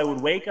 So I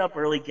would wake up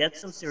early, get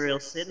some cereal,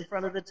 sit in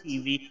front of the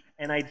TV,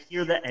 and I'd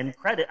hear the end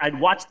credit. I'd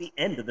watch the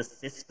end of the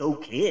Cisco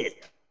Kid.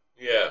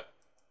 Yeah.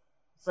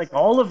 It's like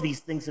all of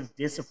these things have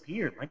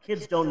disappeared. My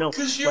kids don't know.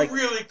 Because you like,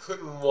 really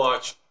couldn't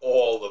watch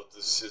all of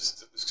the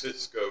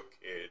Cisco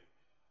Kid.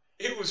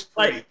 It was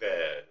pretty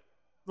bad.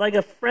 Like,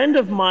 a friend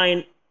of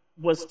mine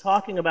was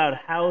talking about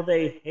how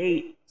they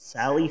hate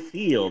Sally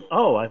Field.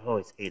 Oh, I've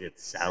always hated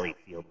Sally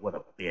Field. What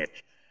a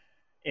bitch.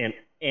 And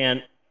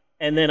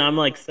then I'm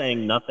like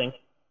saying nothing.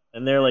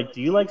 And they're like,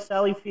 do you like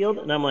Sally Field?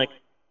 And I'm like,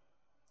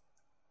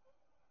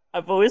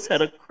 I've always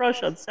had a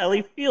crush on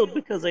Sally Field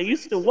because I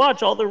used to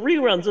watch all the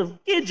reruns of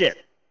Gidget.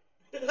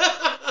 It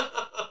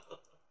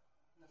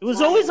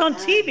was always on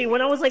TV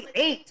when I was like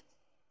 8.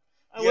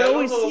 I don't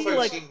know if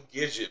I've seen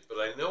Gidget, but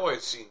I know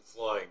I've seen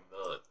Flying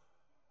Nun.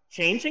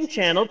 Changing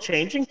channel,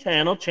 changing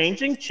channel,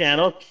 changing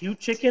channel, cute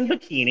chicken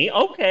bikini.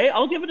 Okay,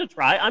 I'll give it a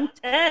try. I'm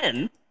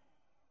 10.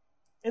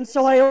 And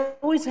so I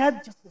always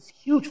had just this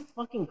huge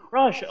fucking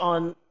crush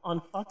on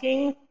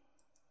fucking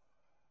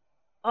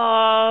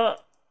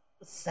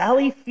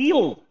Sally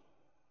Field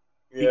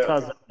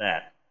because of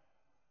that.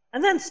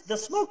 And then the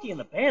Smokey and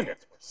the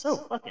Bandits were so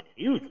fucking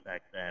huge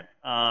back then.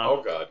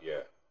 Oh, God,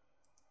 yeah.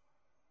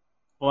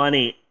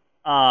 Funny,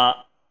 I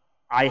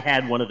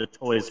had one of the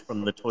toys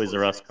from the Toys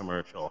R Us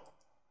commercial.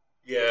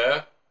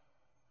 Yeah?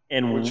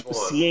 And which one?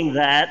 Seeing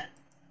that,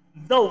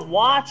 the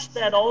watch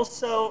that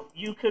also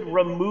you could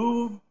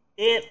remove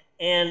it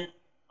and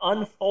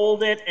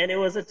unfold it, and it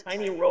was a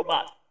tiny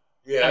robot.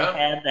 Yeah? I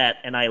had that,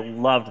 and I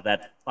loved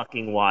that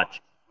fucking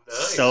watch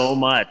so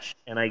much,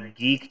 and I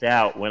geeked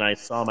out when I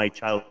saw my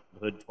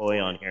childhood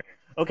toy on here.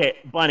 Okay,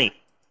 Bunny,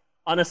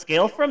 on a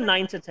scale from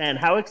 9 to 10,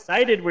 how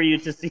excited were you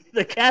to see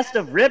the cast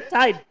of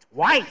Riptide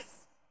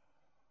twice?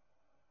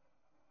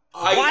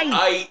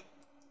 I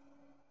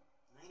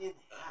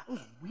That was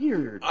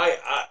weird.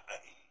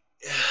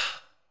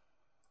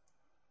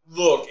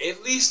 Look,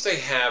 at least they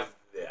have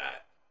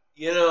that.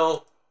 You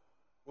know,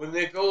 when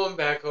they're going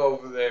back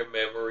over their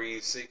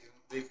memories,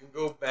 they can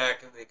go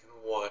back and they can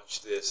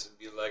watch this and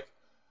be like,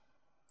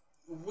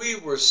 we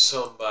were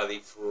somebody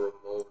for a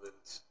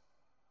moment.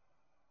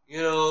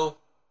 You know?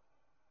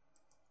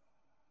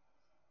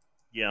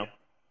 Yeah.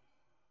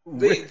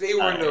 They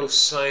were no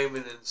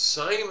Simon and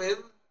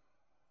Simon.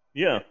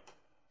 Yeah.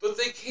 But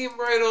they came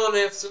right on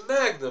after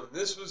Magnum.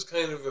 This was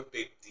kind of a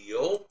big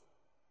deal.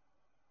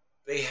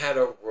 They had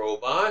a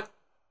robot.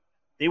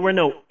 They were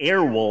no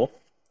Airwolf.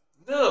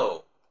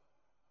 No.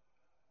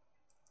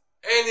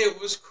 And it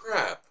was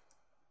crap.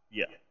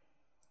 Yeah.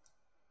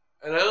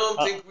 And I don't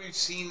think we've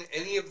seen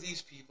any of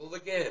these people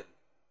again.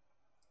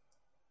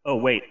 Oh,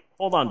 wait.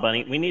 Hold on,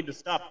 Bunny. We need to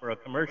stop for a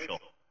commercial.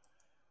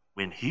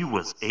 When he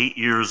was 8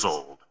 years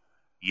old,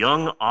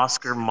 young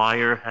Oscar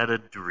Mayer had a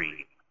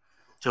dream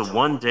to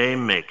one day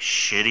make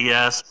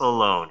shitty-ass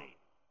bologna.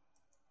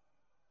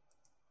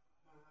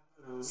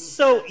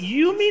 So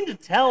you mean to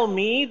tell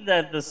me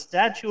that the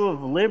Statue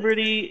of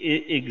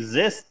Liberty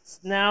exists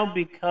now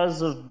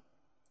because of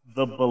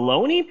the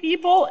bologna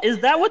people? Is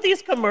that what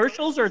these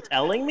commercials are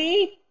telling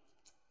me?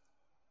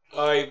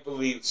 I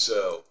believe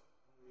so.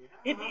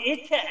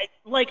 It can,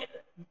 like,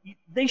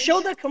 they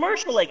showed that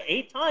commercial like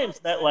 8 times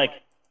that, like,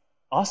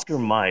 Oscar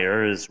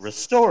Mayer is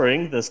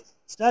restoring the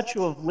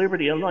Statue of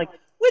Liberty. I'm like,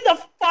 when the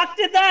fuck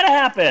did that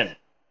happen?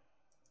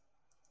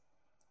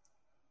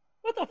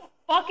 What the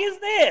fuck is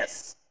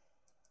this?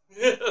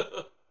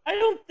 I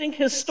don't think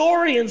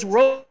historians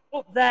wrote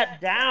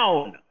that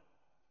down.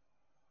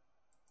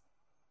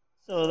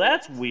 So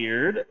that's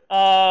weird.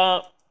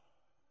 And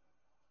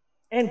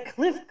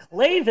Cliff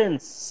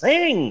Clavin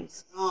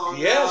sings. Oh,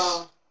 Yes.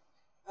 no.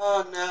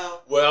 Oh,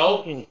 no.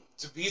 Well,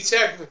 to be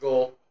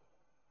technical,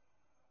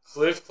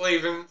 Cliff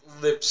Clavin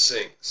lip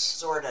syncs.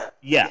 Sort of.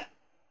 Yeah.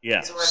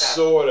 Yeah.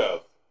 Sort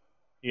of.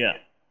 Yeah.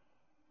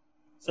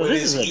 So when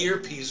this his is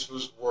earpiece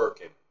was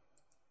working.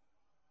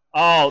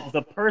 Oh,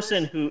 the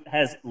person who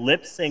has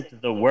lip synced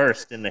the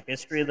worst in the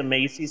history of the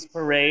Macys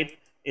parade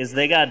is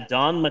they got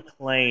Don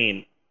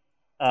McLean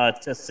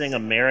to sing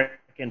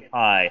American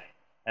Pie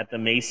at the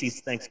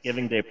Macys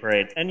Thanksgiving Day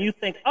parade. And you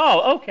think,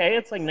 oh, okay,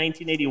 it's like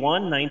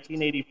 1981,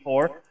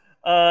 1984.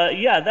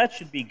 Yeah, that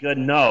should be good.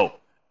 No,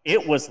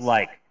 it was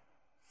like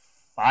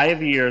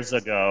 5 years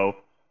ago.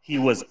 He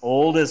was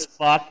old as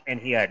fuck, and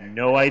he had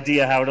no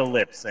idea how to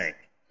lip sync.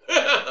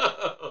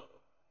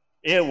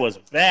 It was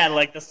bad.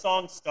 Like, the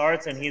song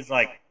starts, and he's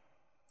like,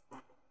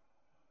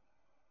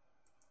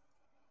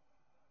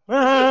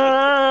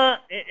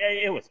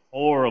 it was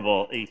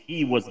horrible.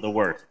 He was the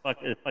worst.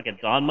 Fucking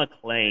Don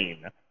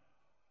McLean.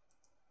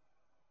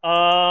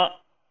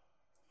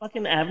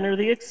 Fucking Abner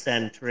the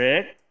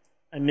Eccentric.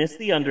 I missed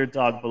the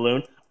Underdog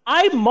Balloon.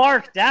 I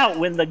marked out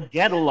when the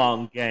Get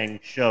Along Gang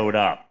showed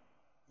up.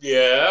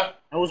 Yeah.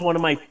 That was one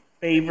of my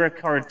favorite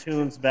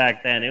cartoons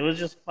back then. It was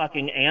just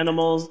fucking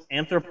animals,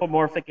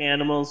 anthropomorphic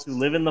animals who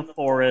live in the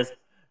forest,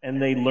 and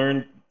they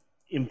learn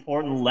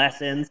important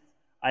lessons.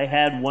 I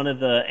had one of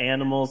the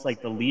animals,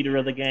 like the leader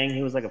of the gang.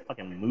 He was like a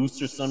fucking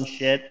moose or some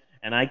shit,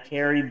 and I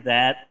carried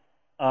that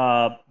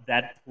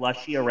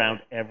plushie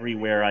around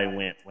everywhere I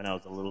went when I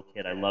was a little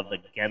kid. I loved the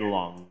Get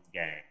Along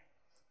gang.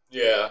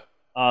 Yeah.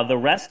 The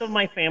rest of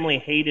my family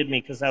hated me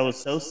because I was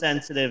so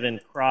sensitive and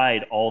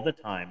cried all the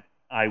time.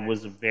 I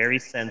was a very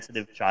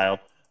sensitive child.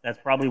 That's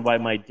probably why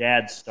my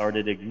dad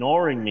started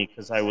ignoring me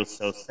because I was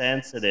so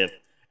sensitive.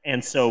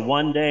 And so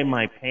one day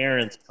my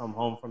parents come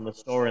home from the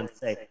store and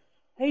say,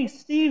 "Hey,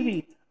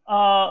 Stevie,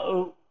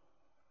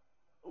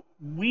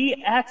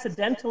 we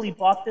accidentally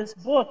bought this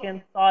book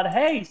and thought,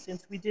 hey,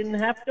 since we didn't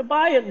have to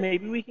buy it,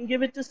 maybe we can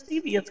give it to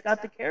Stevie. It's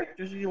got the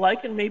characters you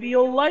like, and maybe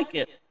you'll like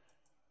it."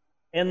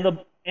 And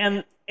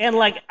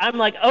like I'm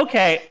like,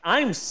 okay,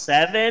 I'm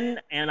 7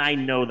 and I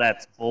know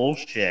that's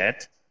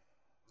bullshit,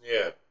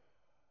 Yeah.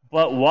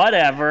 but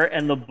whatever.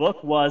 And the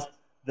book was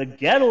The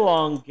Get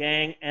Along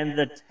Gang and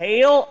the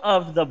Tale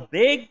of the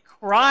Big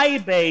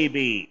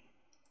Crybaby.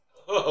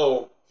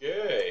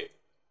 Okay.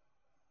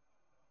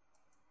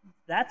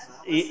 That's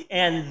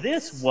and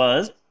this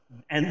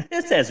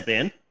has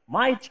been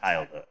my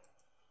childhood.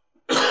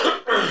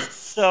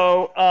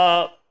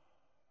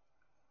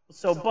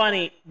 So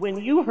Bunny, when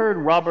you heard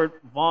Robert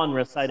Vaughn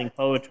reciting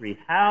poetry,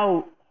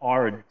 how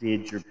hard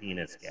did your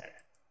penis get?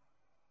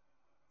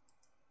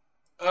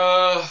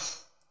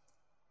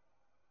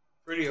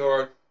 Pretty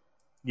hard.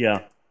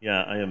 Yeah,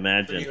 I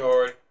imagine. Pretty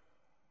hard.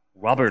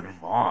 Robert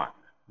Vaughn,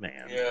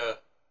 man. Yeah.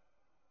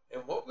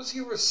 And what was he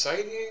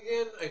reciting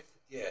again? I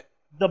forget.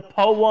 The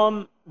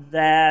poem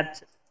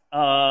that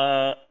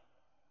the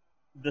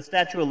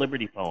Statue of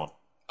Liberty poem.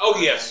 Oh,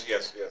 yes.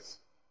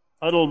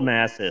 Huddled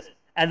Masses.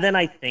 And then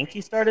I think he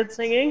started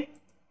singing.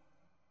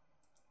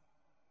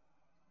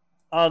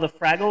 The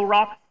Fraggle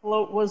Rock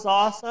float was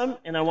awesome,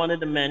 and I wanted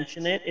to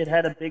mention it. It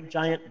had a big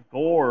giant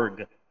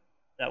Gorg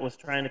that was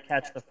trying to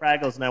catch the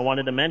Fraggles, and I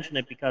wanted to mention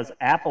it because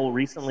Apple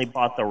recently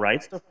bought the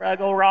rights to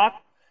Fraggle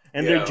Rock,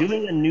 and they're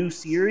doing a new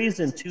series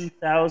in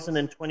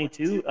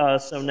 2022,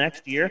 so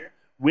next year,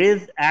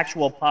 with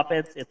actual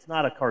puppets. It's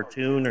not a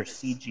cartoon or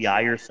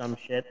CGI or some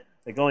shit.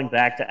 They're going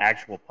back to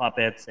actual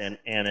puppets, and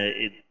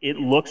it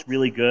looks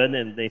really good,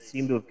 and they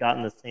seem to have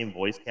gotten the same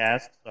voice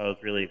cast, so I was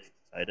really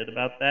excited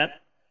about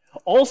that.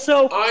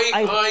 Also,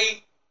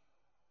 I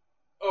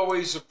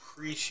always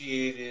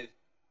appreciated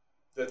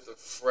that the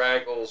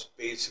Fraggles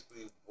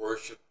basically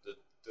worshipped the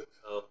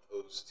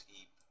compost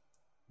heap.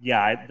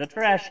 Yeah, the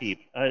trash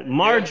heap.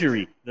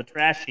 Marjorie, the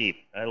trash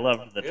heap. I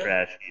loved the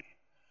trash heap.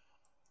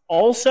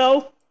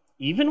 Also,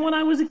 even when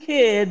I was a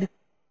kid,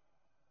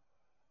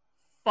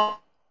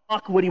 fuck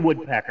Woody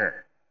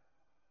Woodpecker.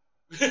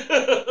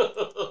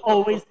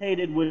 Always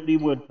hated Woody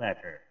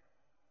Woodpecker.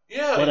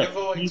 Yeah, what I a never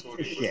liked piece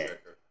Woody of shit. Woodpecker.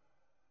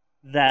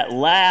 That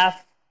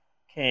laugh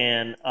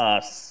can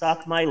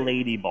suck my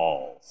lady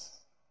balls.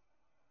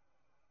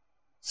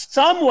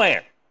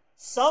 Somewhere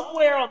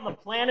on the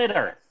planet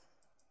Earth,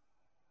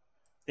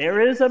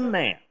 there is a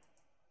man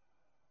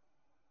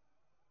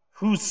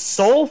whose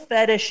sole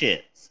fetish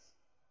is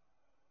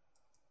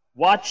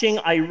watching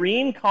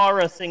Irene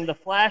Cara sing the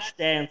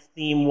Flashdance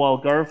theme while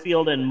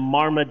Garfield and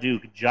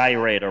Marmaduke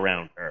gyrate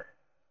around her.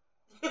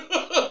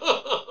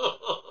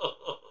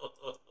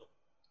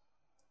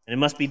 And it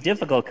must be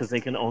difficult because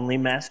they can only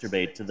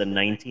masturbate to the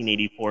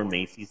 1984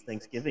 Macys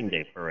Thanksgiving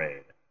Day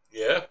Parade.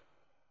 Yeah.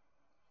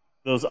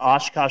 Those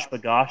Oshkosh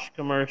Bagosh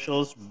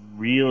commercials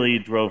really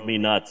drove me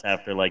nuts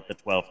after like the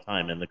 12th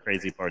time, and the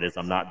crazy part is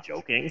I'm not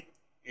joking.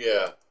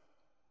 Yeah.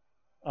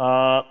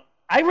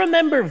 I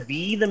remember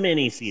V, the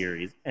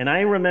miniseries, and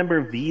I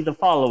remember V, the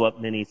follow-up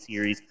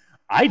miniseries.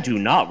 I do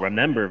not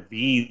remember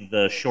V,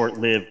 the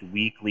short-lived,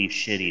 weekly,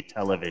 shitty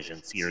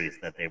television series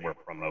that they were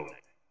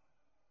promoting.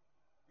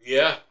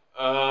 Yeah.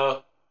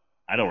 I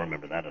don't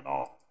remember that at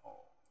all.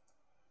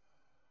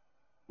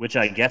 Which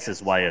I guess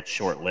is why it's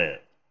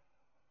short-lived.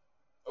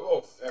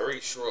 Oh, very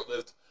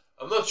short-lived.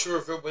 I'm not sure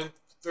if it went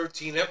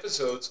 13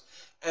 episodes,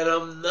 and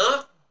I'm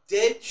not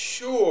dead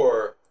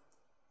sure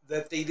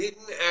that they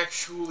didn't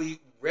actually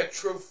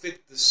retrofit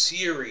the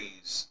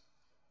series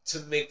to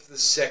make the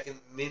second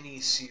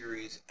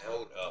mini-series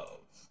out of.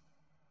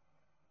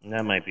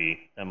 That might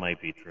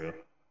be true.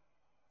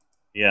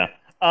 Yeah.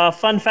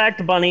 Fun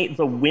fact, Bunny,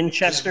 the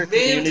Winchester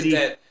community...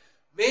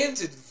 Man,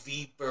 did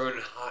V burn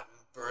hot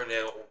and burn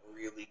out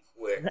really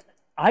quick.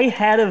 I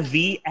had a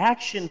V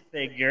action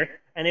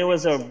figure, and it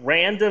was a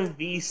random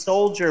V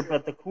soldier,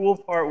 but the cool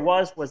part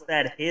was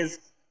that his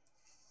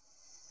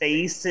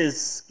face's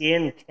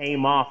skin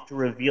came off to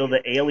reveal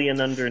the alien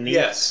underneath.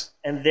 Yes.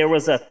 And there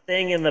was a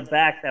thing in the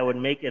back that would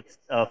make its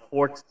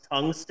forked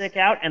tongue stick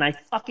out, and I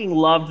fucking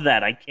loved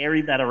that. I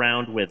carried that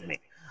around with me.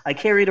 I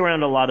carried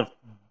around a lot of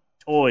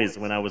toys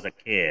when I was a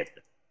kid.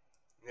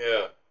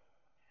 Yeah.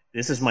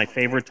 This is my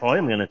favorite toy.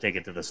 I'm going to take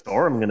it to the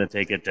store. I'm going to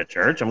take it to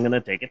church. I'm going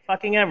to take it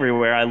fucking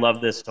everywhere. I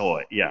love this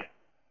toy. Yeah.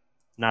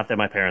 Not that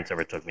my parents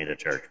ever took me to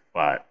church,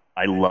 but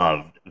I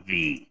loved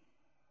V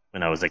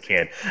when I was a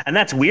kid. And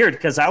that's weird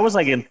because I was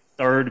like in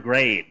 3rd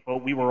grade,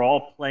 but we were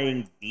all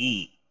playing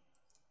V.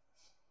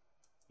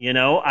 You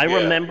know, I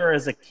remember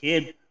as a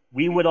kid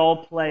we would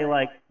all play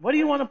like, what do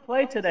you want to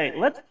play today?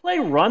 Let's play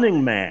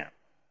Running Man.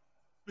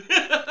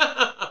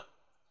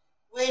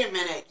 Wait a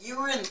minute. You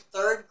were in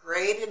 3rd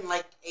grade in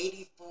like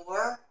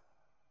 84?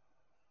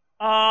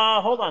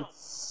 Hold on.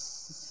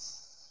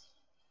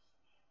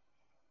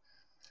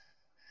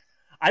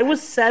 I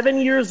was 7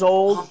 years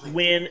old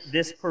when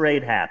this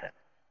parade happened.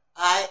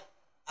 I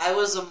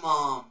was a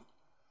mom.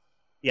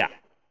 Yeah.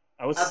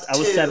 I was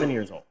 7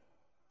 years old.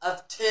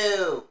 Of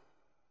 2.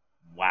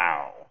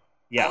 Wow.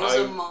 Yeah. I was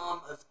a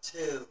mom of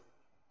 2.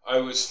 I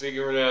was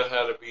figuring out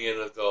how to be an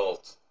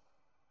adult.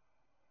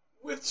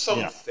 With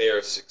some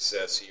fair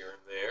success here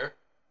and there.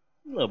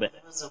 A little bit.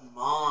 I was a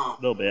mom.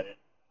 A little bit.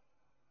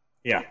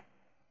 Yeah.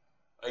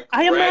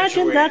 I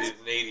graduated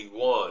in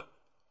 81.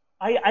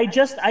 I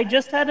just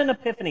had an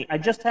epiphany. I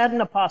just had an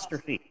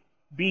apostrophe.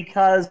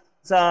 Because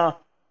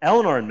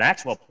Eleanor and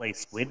Maxwell play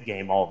Squid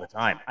Game all the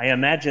time. I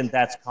imagine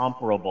that's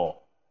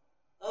comparable.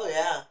 Oh,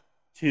 yeah.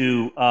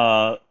 To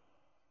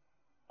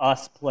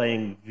us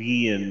playing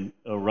V in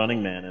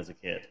Running Man as a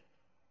kid.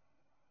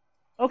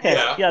 Okay,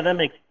 yeah, that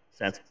makes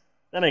sense.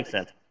 That makes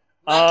sense.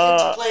 My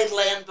kids played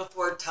Land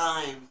Before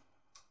Time.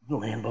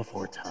 Land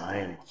Before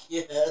Time.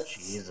 Yes.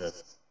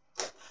 Jesus.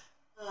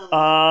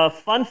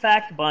 Fun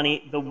fact,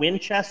 Bunny, the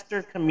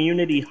Winchester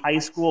Community High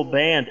School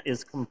Band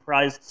is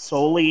comprised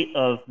solely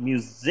of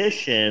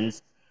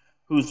musicians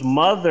whose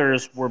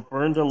mothers were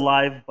burned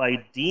alive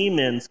by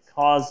demons,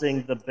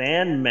 causing the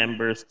band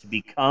members to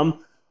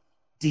become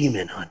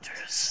demon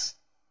hunters.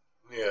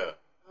 Yeah.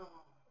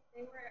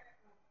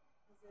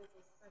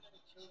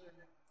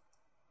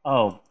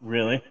 Oh,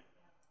 really?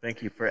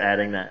 Thank you for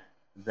adding that.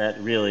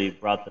 That really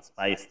brought the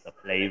spice, the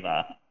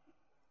flavor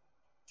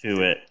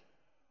to it.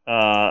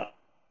 How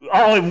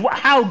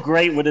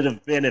great would it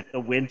have been if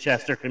the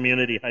Winchester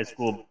Community High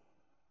School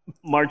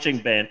marching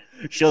band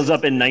shows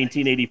up in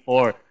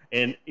 1984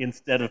 and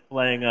instead of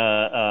playing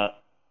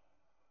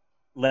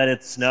Let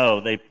It Snow,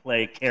 they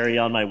play Carry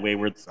On My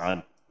Wayward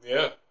Son.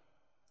 Yeah.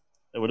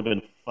 That would have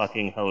been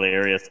fucking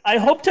hilarious. I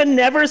hope to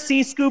never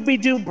see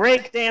Scooby-Doo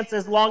breakdance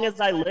as long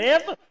as I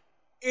live.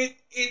 It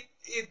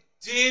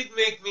did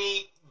make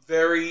me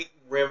very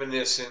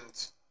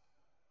reminiscent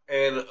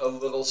and a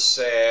little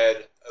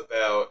sad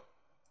about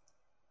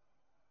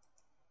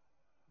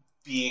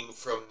being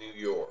from New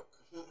York.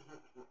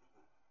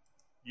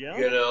 Yeah.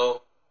 You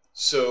know?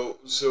 So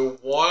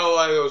while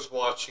I was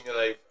watching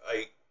it,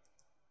 I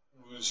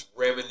was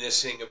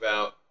reminiscing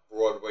about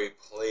Broadway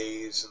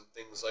plays and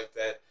things like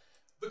that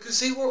because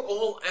they were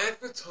all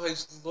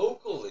advertised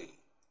locally.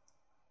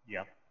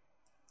 Yeah.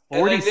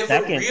 And I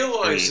never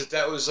realized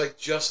that was like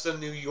just a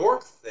New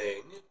York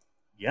thing.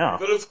 Yeah.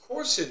 But of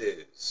course it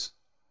is.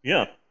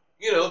 Yeah.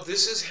 You know,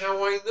 this is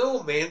how I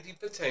know Mandy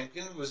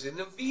Patinkin was in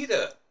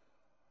Evita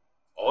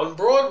on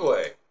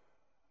Broadway.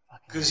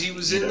 Because he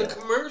was in the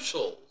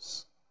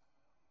commercials.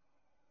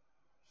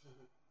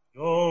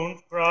 Don't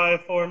cry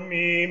for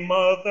me,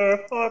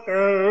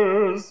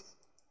 motherfuckers.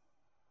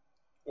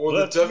 Or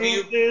the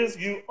truth is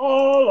you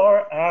all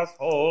are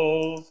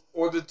assholes.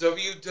 Or the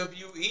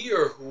WWE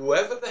or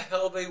whoever the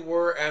hell they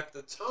were at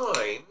the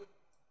time.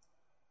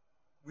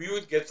 We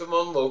would get them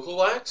on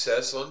local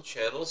access on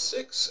Channel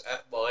 6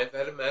 live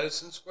at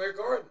Madison Square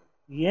Garden.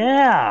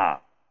 Yeah.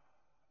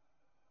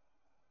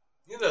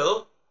 You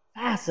know.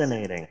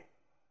 Fascinating.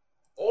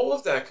 All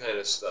of that kind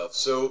of stuff.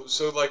 So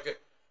like,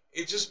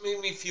 it just made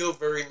me feel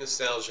very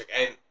nostalgic.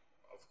 And,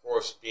 of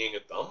course, being a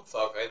dumb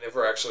fuck, I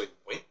never actually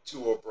went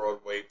to a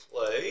Broadway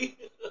play.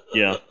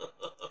 Yeah.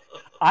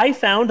 I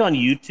found on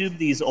YouTube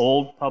these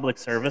old public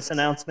service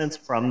announcements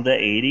from the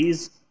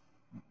 80s.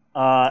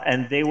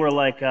 And they were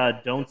like,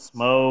 don't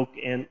smoke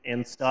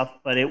and stuff.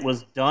 But it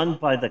was done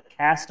by the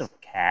cast of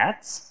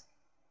Cats.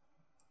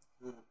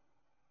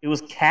 It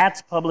was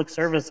Cats public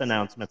service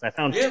announcements. I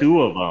found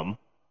 2 of them.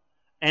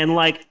 And,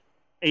 like,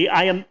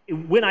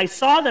 when I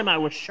saw them, I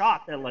was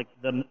shocked that like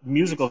the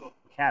musical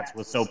Cats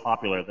was so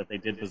popular that they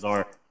did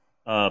bizarre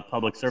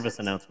public service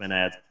announcement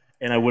ads,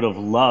 and I would have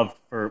loved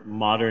for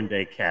modern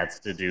day Cats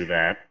to do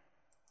that.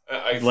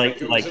 I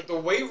think it was at the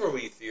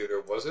Waverly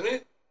Theater, wasn't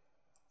it?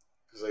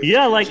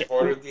 Yeah, it was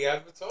part of the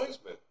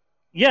advertisement.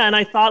 Yeah, and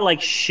I thought like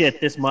shit,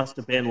 this must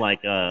have been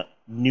like a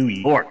New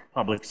York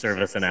public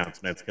service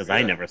announcements because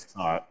I never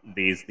saw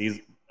these. These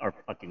are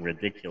fucking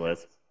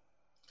ridiculous.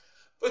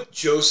 But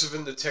Joseph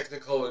and the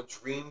Technicolor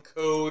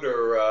Dreamcoat,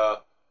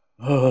 or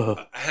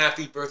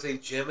Happy Birthday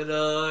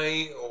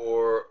Gemini,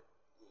 or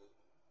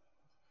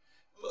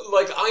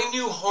like I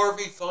knew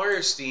Harvey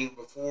Fierstein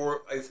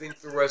before I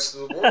think the rest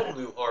of the world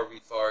knew Harvey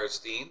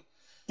Fierstein.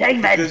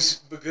 David,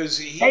 because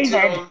he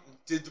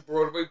did the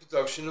Broadway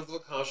production of La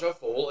Cage aux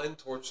Folles and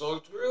Torch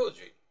Song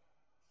Trilogy.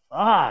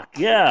 Fuck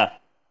yeah!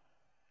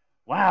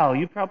 Wow,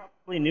 you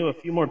probably knew a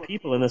few more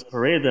people in this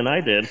parade than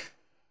I did.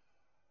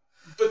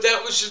 But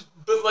that was just,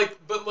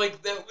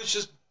 that was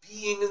just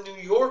being a New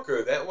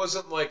Yorker. That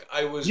wasn't like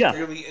I was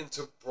really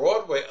into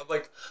Broadway.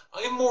 Like,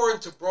 I'm more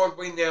into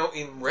Broadway now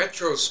in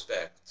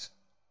retrospect.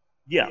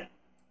 Yeah.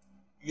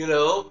 You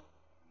know?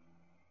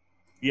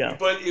 Yeah.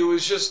 But it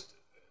was just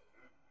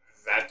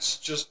that's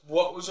just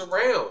what was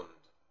around.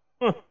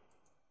 Huh.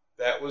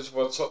 That was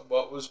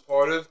what was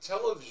part of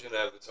television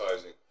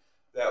advertising.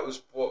 That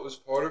was what was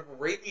part of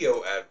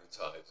radio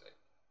advertising.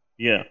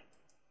 Yeah.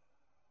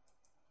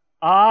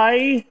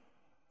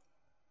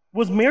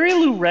 Was Mary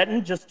Lou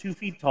Retton just 2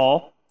 feet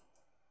tall?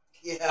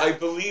 Yeah. I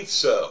believe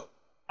so.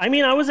 I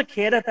mean, I was a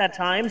kid at that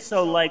time,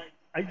 so like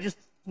I just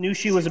knew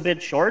she was a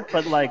bit short,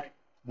 but like,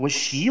 was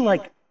she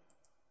a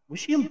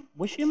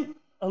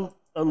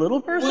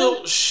little person?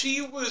 Well,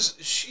 she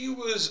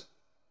was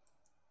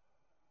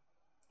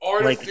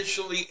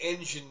artificially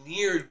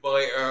engineered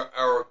by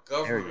our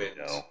government.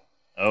 There you go.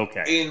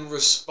 Okay. In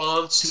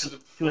response to the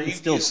to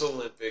instill- previous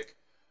Olympic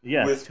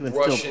Yeah, with to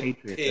instill Russian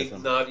pig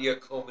patriotism. Nadia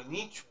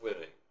Comaneci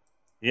winning.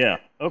 Yeah.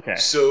 Okay.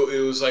 So it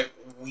was like,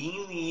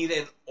 we need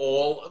an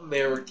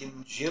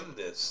all-American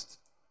gymnast.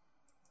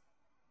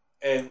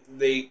 And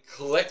they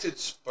collected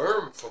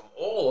sperm from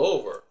all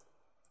over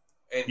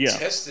and Yeah.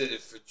 tested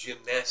it for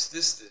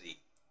gymnasticity.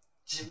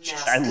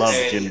 I love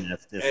And-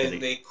 gymnasticity.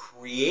 And they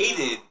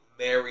created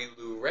Mary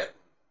Lou Retton.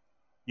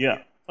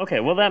 Yeah. Okay.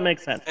 Well, that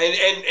makes sense.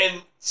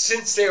 And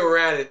since they were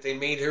at it, they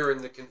made her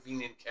in the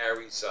convenient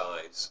carry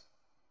size.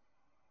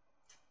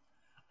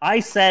 I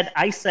said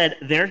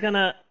they're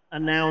gonna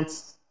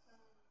announce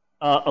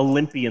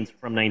Olympians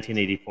from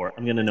 1984.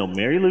 I'm gonna know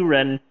Mary Lou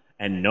Retton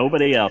and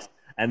nobody else,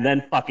 and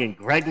then fucking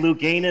Greg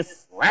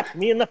Louganis slapped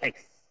me in the face.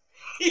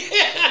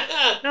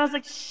 Yeah. And I was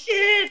like,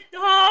 shit,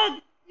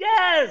 dog.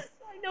 Yes,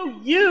 I know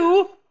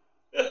you.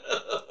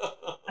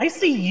 I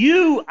see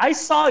you. I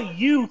saw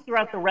you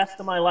throughout the rest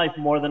of my life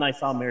more than I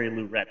saw Mary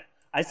Lou Retton.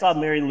 I saw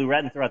Mary Lou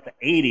Retton throughout the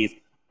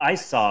 80s. I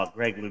saw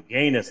Greg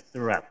Louganis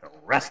throughout the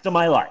rest of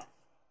my life.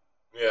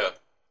 Yeah.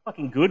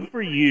 Fucking good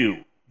for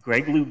you,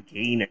 Greg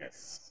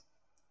Louganis.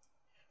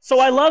 So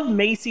I love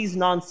Macys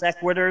non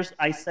sequiturs.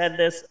 I said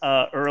this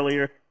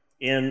earlier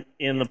in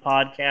the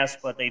podcast,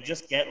 but they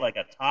just get like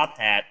a top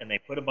hat and they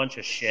put a bunch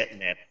of shit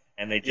in it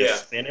and they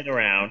just spin it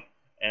around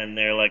and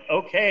they're like,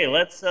 okay,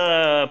 let's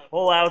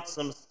pull out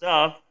some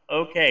stuff.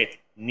 Okay,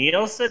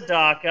 Neil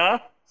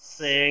Sedaka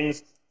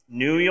sings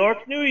New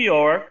York, New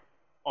York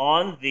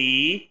on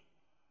the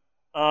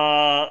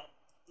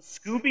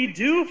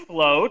Scooby-Doo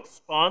float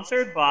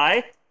sponsored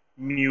by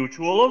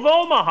Mutual of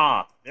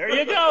Omaha. There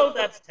you go.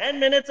 That's 10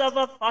 minutes of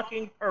a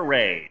fucking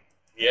parade.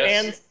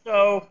 Yes. And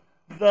so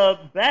the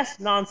best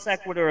non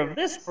sequitur of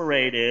this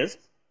parade is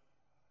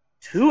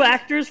 2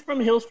 actors from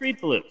Hill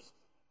Street Blues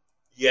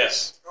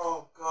Yes.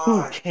 Oh,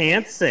 who God.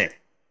 can't sing,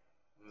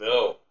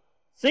 No.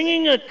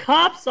 singing a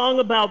cop song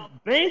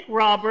about bank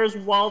robbers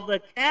while the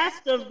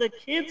cast of the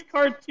kids'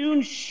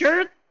 cartoon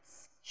Shirt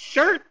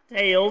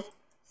Tales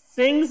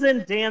sings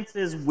and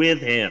dances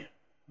with them.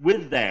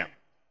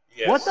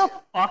 Yes. What the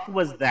fuck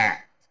was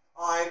that?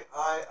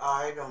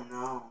 I don't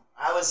know.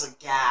 I was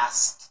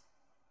aghast.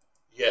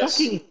 Yes.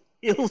 Fucking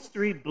Hill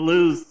Street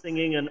Blues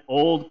singing an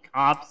old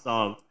cop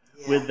song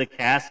Yeah. with the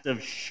cast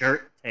of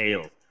Shirt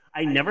Tales.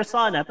 I never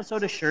saw an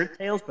episode of Shirt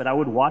Tales, but I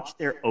would watch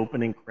their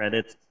opening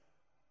credits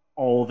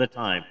all the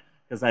time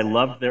because I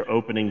loved their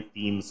opening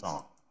theme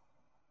song.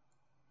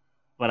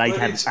 But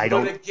But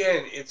don't.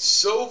 again, it's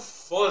so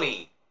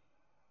funny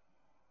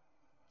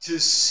to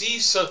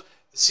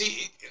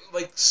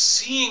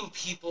seeing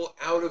people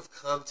out of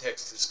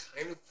context is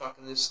kind of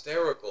fucking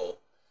hysterical.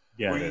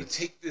 Yeah, where it you is.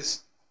 take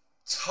this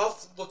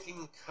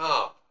tough-looking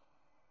cop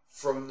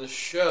from the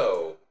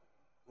show,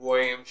 who I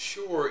am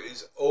sure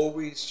is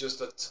always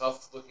just a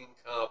tough-looking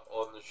cop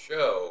on the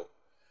show,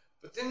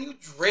 but then you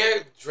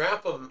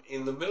drop him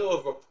in the middle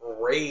of a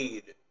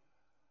parade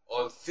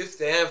on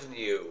Fifth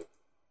Avenue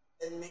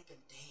And make him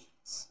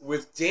dance.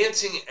 with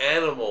dancing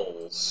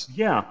animals.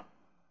 Yeah.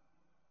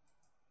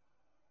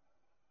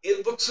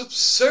 It looks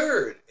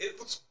absurd. It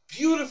looks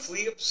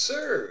beautifully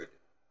absurd.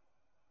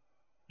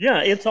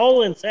 Yeah, it's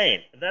all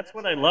insane. That's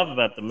what I love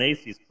about the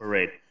Macy's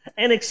parade.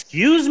 And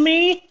excuse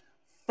me,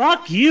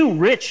 fuck you,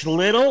 Rich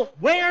Little.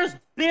 Where's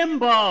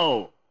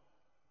Bimbo?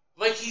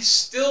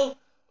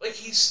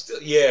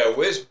 Yeah,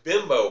 where's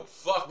Bimbo?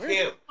 Fuck Where's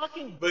him.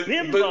 fucking But-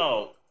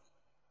 Bimbo?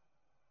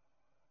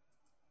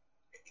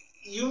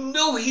 You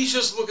know he's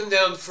just looking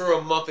down for a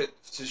Muppet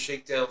to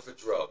shake down for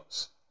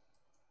drugs.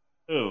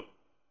 Who?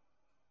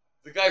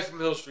 The guy from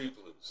Hill Street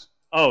Blues.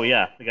 Oh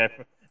yeah, the guy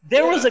from.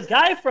 There was a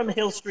guy from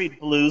Hill Street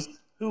Blues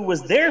who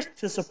was there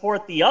to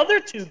support the other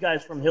 2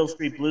 guys from Hill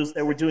Street Blues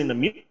that were doing the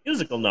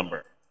musical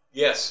number.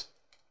 Yes.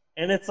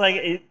 And it's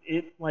like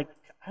like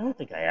I don't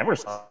think I ever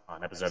saw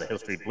an episode of Hill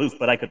Street Blues,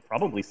 but I could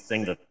probably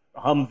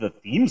hum the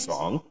theme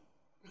song.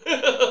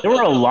 There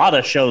were a lot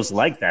of shows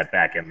like that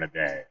back in the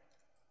day.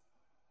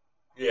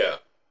 Yeah.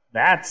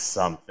 That's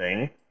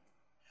something.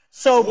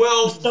 So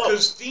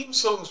because theme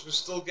songs were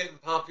still getting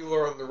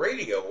popular on the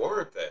radio,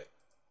 weren't they?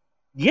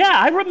 yeah,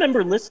 I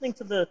remember listening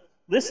to the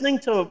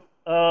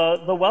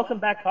Welcome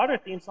Back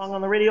Kotter theme song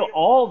on the radio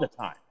all the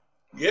time.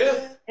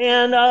 Yeah.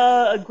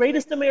 And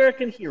Greatest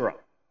American Hero.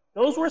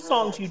 Those were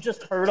songs you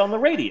just heard on the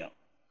radio.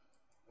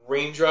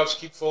 Raindrops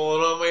Keep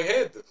Falling on My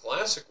Head, the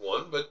classic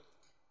one, but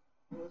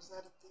What was that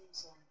a theme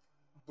song?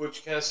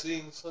 Butch Cassidy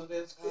and the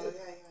Sundance Oh, Kid.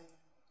 yeah.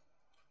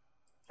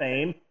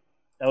 Fame.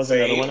 That was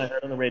Fame? another one I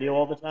heard on the radio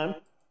all the time.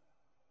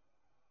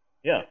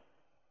 Yeah.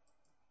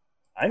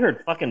 I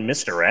heard fucking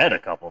Mr. Ed a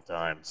couple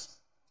times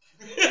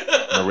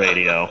on the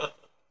radio.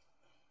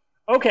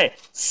 Okay,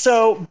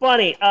 so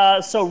Bunny,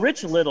 so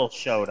Rich Little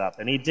showed up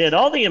and he did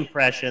all the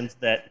impressions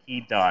that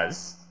he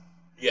does.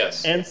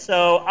 Yes. And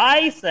so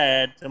I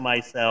said to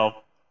myself,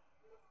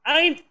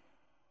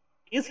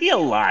 is he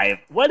alive?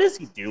 What is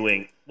he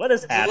doing? What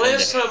has happened? The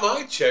last time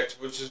I checked,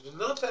 which has been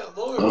not that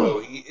long ago,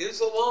 he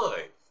is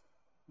alive.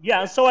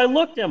 Yeah, so I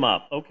looked him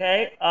up,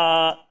 okay?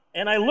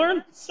 And I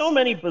learned so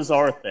many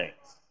bizarre things.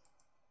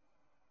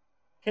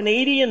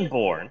 Canadian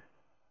born.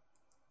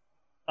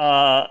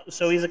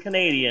 So he's a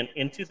Canadian.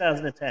 In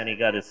 2010, he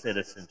got his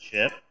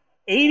citizenship.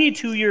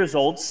 82 years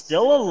old,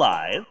 still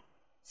alive.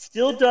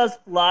 Still does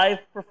live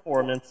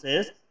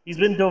performances. He's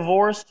been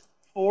divorced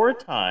 4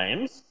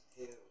 times.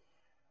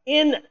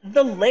 In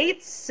the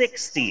late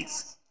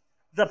 60s,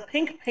 the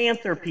Pink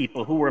Panther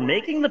people who were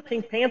making the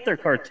Pink Panther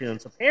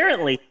cartoons,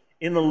 apparently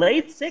in the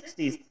late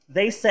 60s,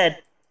 they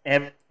said,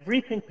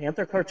 every Pink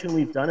Panther cartoon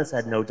we've done has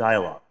had no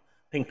dialogue.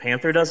 Pink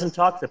Panther doesn't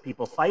talk, the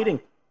people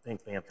fighting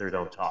Pink Panther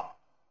don't talk.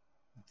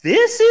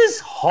 This is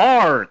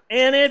hard,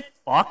 and it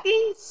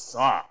fucking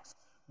sucks.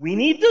 We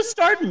need to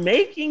start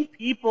making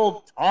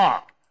people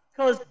talk,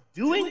 because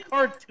doing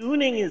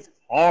cartooning is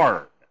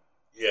hard.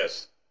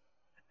 Yes.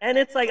 And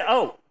it's like,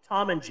 oh,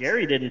 Tom and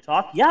Jerry didn't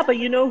talk. Yeah, but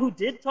you know who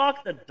did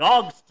talk? The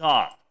dogs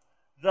talked.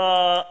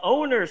 The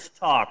owners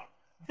talked.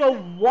 The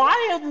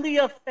wildly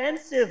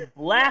offensive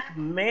black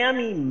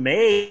mammy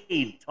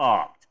maid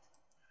talked.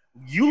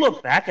 You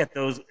look back at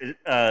those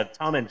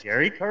Tom and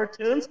Jerry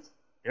cartoons,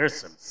 there's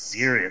some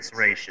serious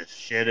racist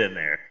shit in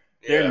there.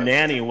 Their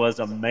nanny was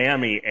a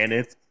mammy, and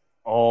it's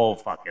all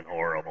fucking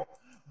horrible.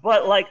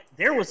 But, like,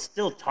 there was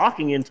still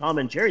talking in Tom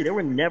and Jerry. There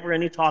were never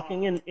any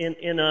talking in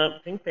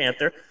Pink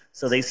Panther.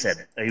 So they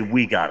said, hey,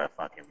 we gotta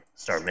fucking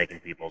start making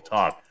people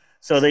talk.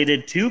 So they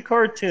did 2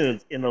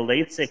 cartoons in the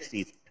late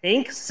 60s.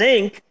 Pink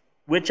Sink,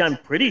 which I'm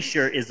pretty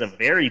sure is a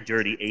very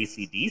dirty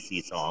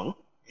AC/DC song.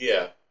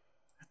 Yeah.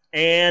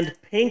 And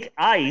Pink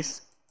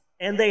Ice.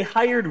 And they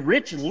hired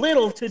Rich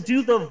Little to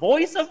do the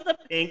voice of the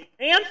Pink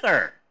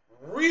Panther.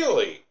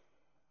 Really?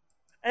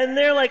 And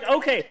they're like,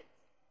 okay,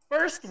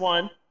 first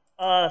one,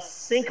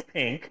 Sink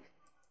Pink,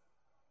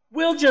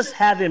 we'll just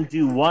have him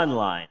do one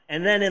line.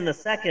 And then in the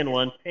second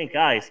one, Pink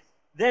Ice,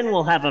 then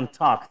we'll have him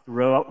talk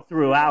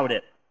throughout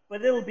it.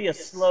 But it'll be a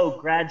slow,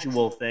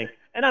 gradual thing.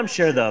 And I'm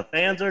sure the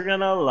fans are going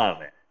to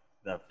love it.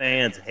 The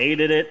fans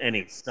hated it, and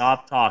he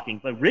stopped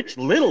talking. But Rich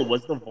Little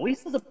was the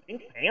voice of the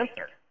Pink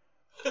Panther.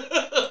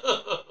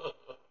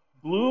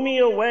 Blew me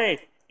away.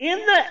 In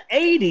the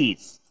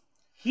 80s,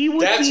 he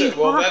would be...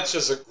 Well, that's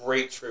just a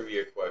great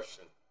trivia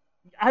question.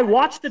 I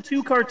watched the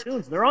 2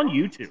 cartoons. They're on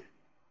YouTube.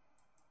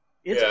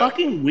 It's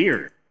fucking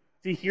weird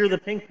to hear the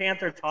Pink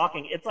Panther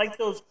talking. It's like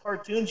those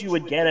cartoons you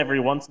would get every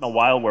once in a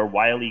while where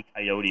Wile E.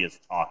 Coyote is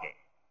talking.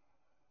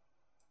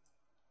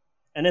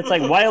 And it's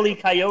like Wile E.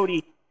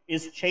 Coyote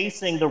is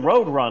chasing the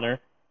Roadrunner,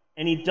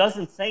 and he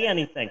doesn't say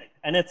anything.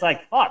 And it's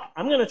like, fuck,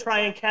 I'm going to try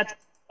and catch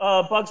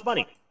Bugs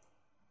Bunny.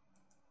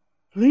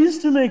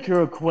 Pleased to make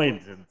your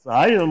acquaintance.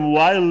 I am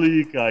Wile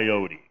E.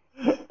 Coyote,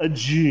 a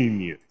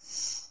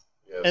genius.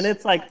 Yes. And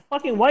it's like,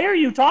 fucking, why are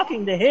you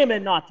talking to him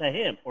and not to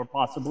him? Or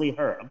possibly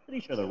her. I'm pretty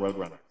sure the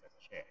Roadrunner is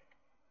a chick.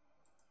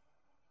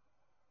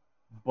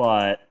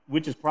 But,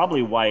 which is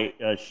probably why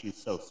she's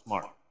so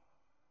smart.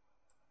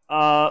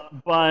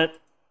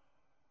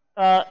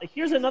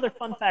 Here's another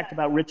fun fact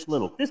about Rich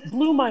Little. This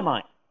blew my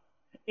mind.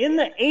 In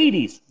the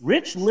 80s,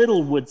 Rich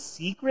Little would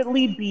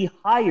secretly be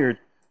hired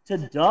to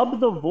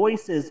dub the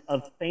voices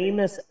of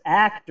famous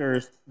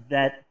actors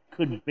that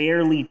could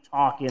barely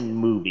talk in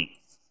movies.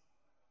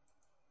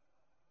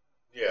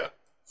 Yeah.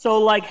 So,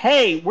 like,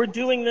 hey, we're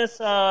doing this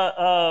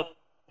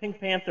Pink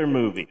Panther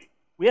movie.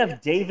 We have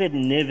David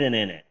Niven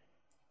in it.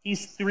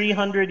 He's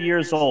 300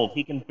 years old.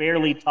 He can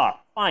barely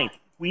talk. Fine.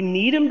 We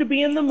need him to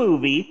be in the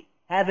movie,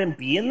 have him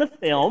be in the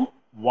film,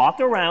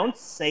 walk around,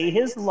 say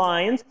his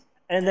lines,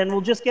 and then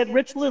we'll just get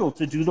Rich Little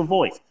to do the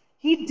voice.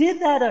 He did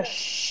that a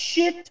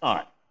shit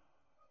ton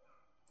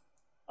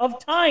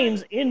of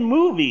times in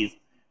movies.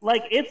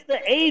 Like, it's the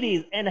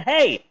 80s, and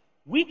hey,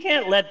 we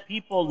can't let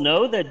people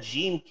know that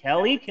Gene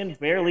Kelly can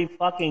barely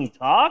fucking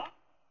talk.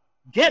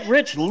 Get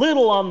Rich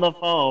Little on the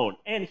phone,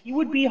 and he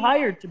would be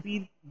hired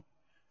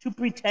to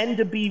pretend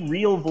to be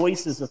real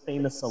voices of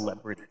famous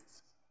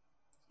celebrities.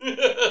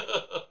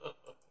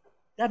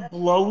 That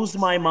blows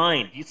my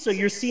mind. So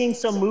you're seeing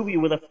some movie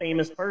with a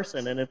famous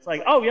person, and it's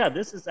like, oh yeah,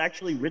 this is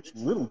actually Rich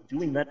Little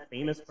doing that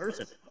famous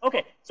person.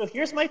 Okay, so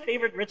here's my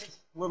favorite Rich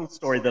Little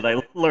story that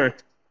I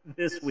learned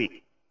this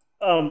week.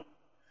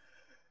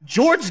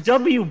 George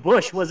W.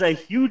 Bush was a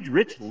huge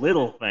Rich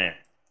Little fan.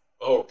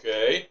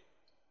 Okay.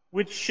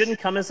 Which shouldn't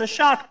come as a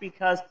shock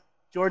because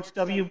George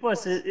W.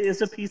 Bush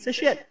is a piece of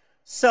shit.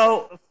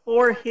 So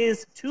for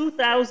his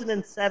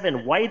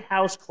 2007 White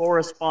House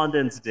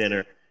Correspondents'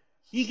 Dinner,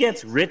 he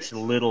gets Rich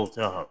Little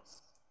to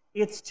host.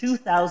 It's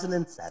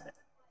 2007.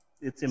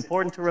 It's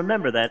important to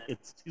remember that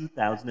it's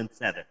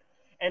 2007.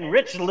 and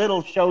Rich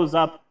Little shows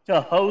up to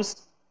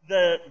host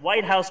the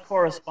White House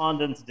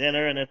Correspondents'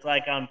 Dinner, and it's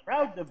like, I'm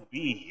proud to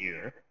be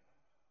here,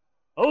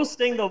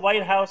 hosting the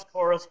White House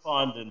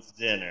Correspondents'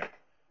 Dinner.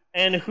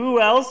 And who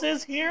else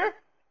is here?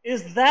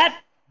 Is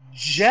that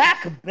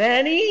Jack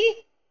Benny?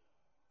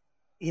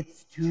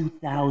 It's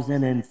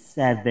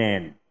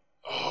 2007.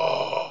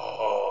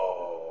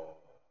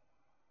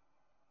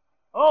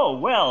 Oh,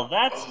 well,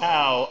 that's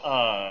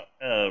how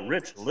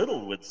Rich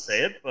Little would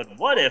say it, but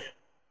what if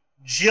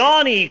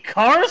Johnny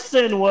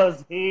Carson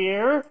was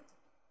here?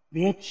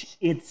 Bitch,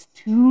 it's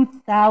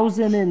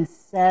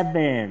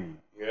 2007.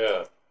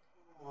 Yeah.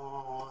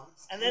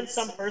 And then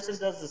some person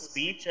does the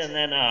speech, and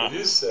then... it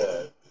is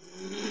sad.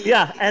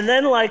 Yeah, and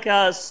then, like,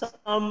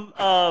 some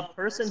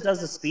person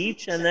does a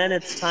speech, and then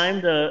it's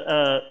time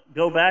to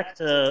go back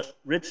to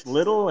Rich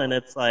Little, and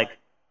it's like,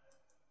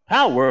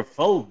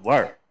 powerful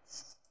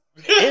words.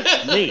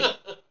 It's me,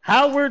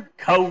 Howard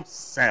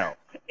Cosell.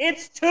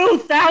 It's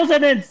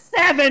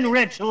 2007,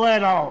 Rich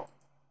Little!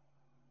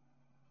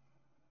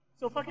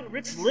 So fucking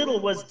Rich Little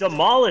was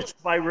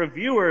demolished by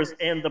reviewers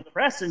and the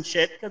press and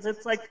shit, because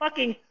it's like,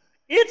 fucking,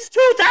 it's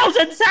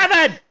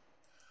 2007!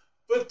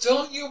 But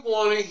don't you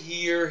want to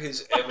hear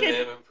his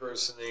Eminem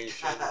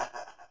impersonation?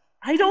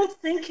 I don't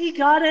think he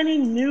got any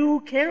new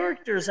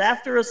characters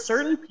after a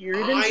certain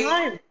period in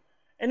time.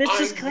 And it's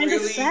just kind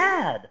of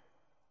sad.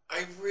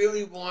 I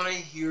really want to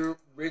hear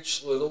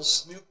Rich Little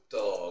Snoop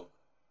Dogg.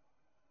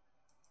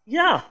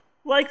 Yeah,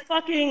 like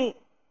fucking,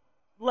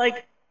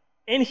 like,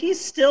 and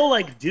he's still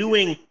like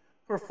doing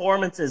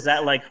performances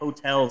at like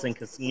hotels and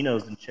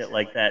casinos and shit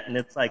like that. And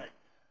it's like,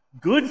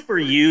 good for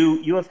you.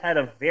 You have had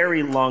a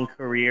very long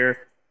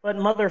career. But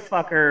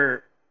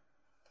motherfucker,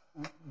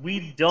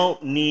 we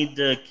don't need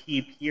to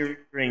keep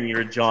hearing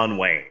your John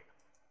Wayne.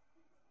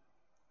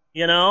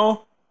 You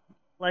know?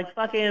 Like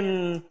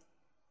fucking,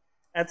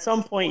 at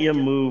some point you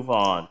move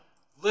on.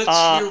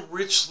 Let's hear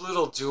Rich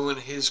Little doing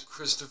his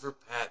Christopher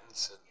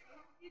Pattinson.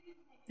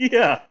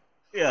 Yeah.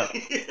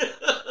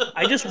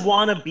 I just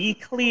want to be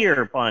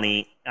clear,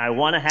 Bunny. I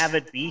want to have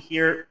it be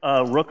here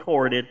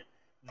recorded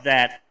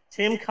that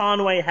Tim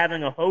Conway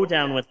having a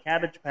hoedown with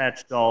Cabbage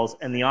Patch Dolls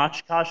and the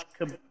Oshkosh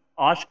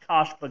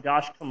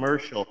Bagosh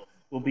commercial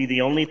will be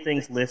the only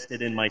things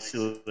listed in my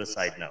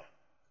suicide note.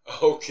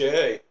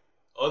 Okay.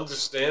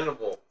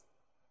 Understandable.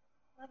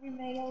 Love you,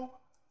 Mayo.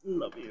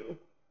 Love you.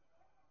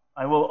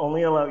 I will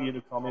only allow you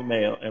to call me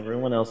Mayo.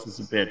 Everyone else is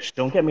a bitch.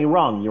 Don't get me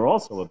wrong, you're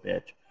also a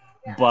bitch.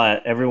 Yeah.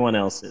 But everyone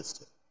else is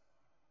too.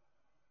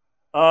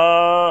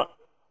 How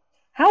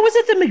is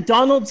it that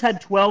McDonald's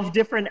had 12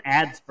 different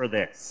ads for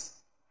this?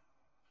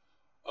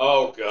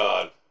 Oh,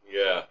 God.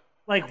 Yeah.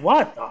 Like,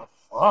 what the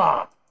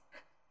fuck?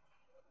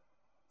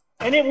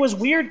 And it was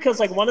weird because,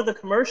 like, one of the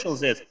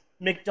commercials is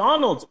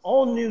McDonald's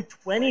all-new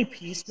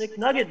 20-piece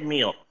McNugget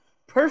meal.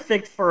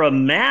 Perfect for a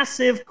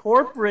massive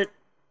corporate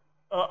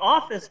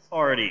office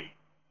party.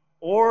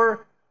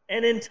 Or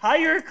an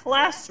entire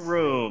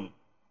classroom.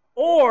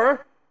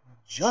 Or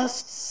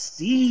just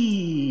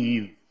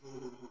Steve.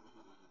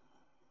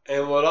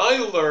 And what I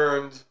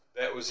learned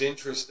that was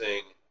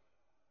interesting,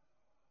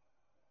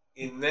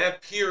 in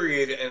that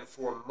period and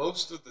for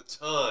most of the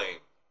time,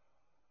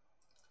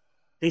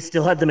 they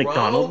still had the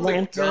McDonald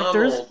Land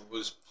characters? McDonald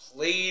was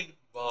played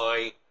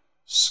by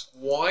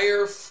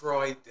Squire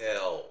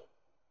Friedel.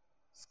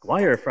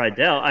 Squire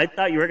Friedel? I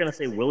thought you were going to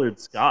say Willard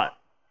Scott.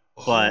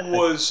 But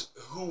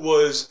who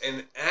was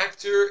an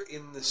actor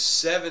in the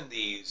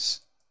 70s.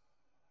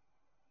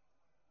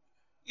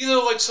 You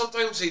know, like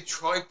sometimes they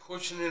try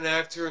pushing an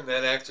actor and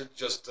that actor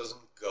just doesn't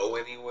go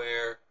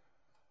anywhere.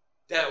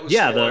 That was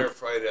Squire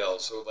Friedel.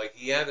 So, like,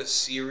 he had a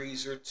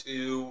series or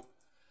two.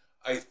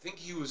 I think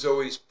he was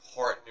always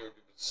partnered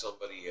with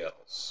somebody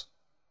else.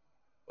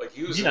 Like,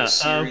 he was in a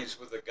series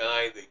with a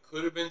guy. They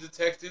could have been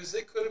detectives.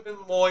 They could have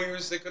been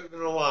lawyers. They could have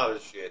been a lot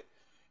of shit.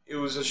 It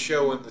was a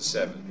show in the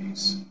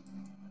 70s.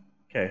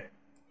 Okay.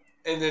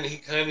 And then he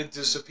kind of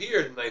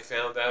disappeared, and I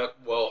found out,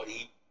 well,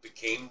 he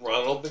became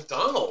Ronald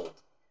McDonald.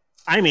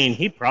 I mean,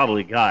 he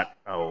probably got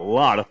a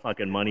lot of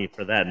fucking money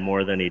for that,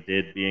 more than he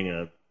did being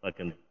a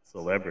fucking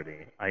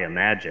celebrity, I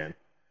imagine.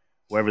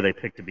 Whoever they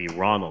pick to be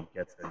Ronald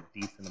gets a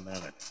decent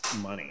amount of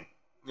money.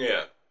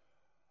 Yeah.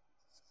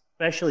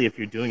 Especially if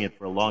you're doing it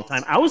for a long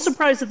time. I was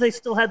surprised that they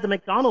still had the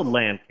McDonald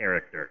Land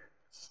character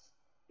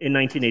in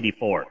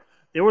 1984.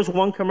 There was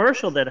one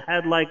commercial that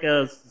had like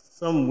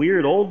some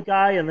weird old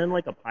guy and then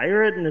like a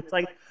pirate, and it's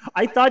like,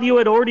 I thought you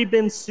had already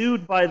been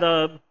sued by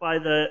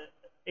the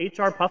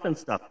HR Puffin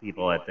Stuff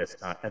people at this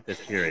time, at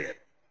this period.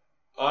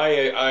 I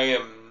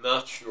am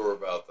not sure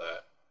about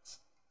that.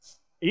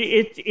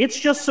 It's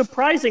just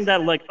surprising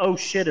that, like, oh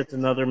shit, it's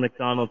another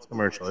McDonald's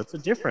commercial. It's a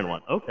different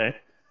one. Okay.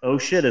 Oh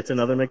shit, it's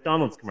another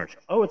McDonald's commercial.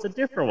 Oh, it's a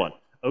different one.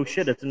 Oh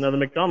shit, it's another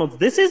McDonald's.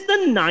 This is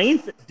the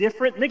 9th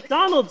different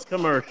McDonald's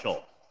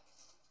commercial.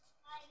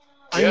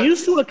 Yeah. I'm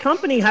used to a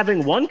company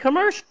having one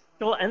commercial,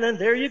 and then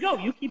there you go.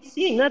 You keep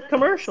seeing that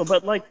commercial,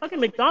 but like fucking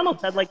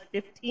McDonald's had like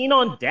 15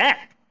 on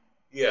deck.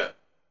 Yeah.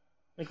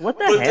 Like, what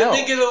the hell? But then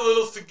they get a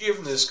little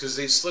forgiveness because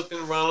they slip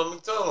in Ronald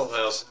McDonald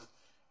House.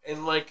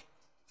 And like,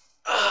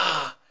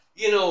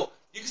 you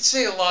could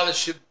say a lot of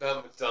shit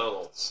about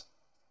McDonald's.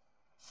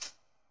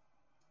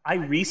 I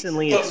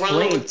recently But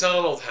Ronald explained.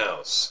 McDonald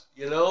House,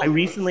 I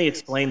recently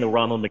explained the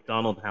Ronald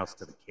McDonald House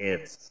to the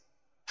kids.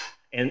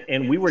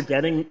 And we were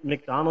getting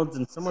McDonald's,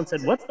 and someone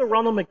said, "What's the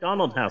Ronald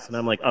McDonald House?" And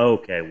I'm like, "Oh,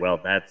 okay, well,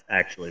 that's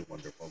actually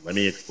wonderful. Let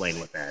me explain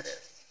what that is."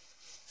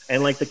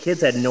 And like the kids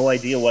had no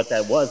idea what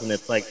that was, and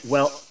it's like,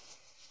 well,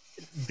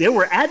 there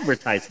were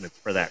advertisements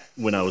for that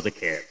when I was a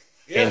kid.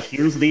 Yeah. And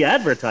here's the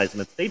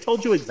advertisements. They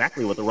told you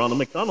exactly what the Ronald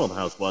McDonald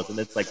House was, and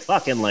it's like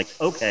fucking like,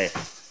 okay,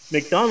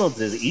 McDonald's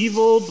is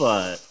evil,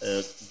 but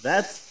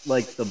that's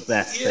like the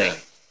best thing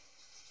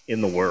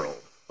in the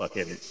world.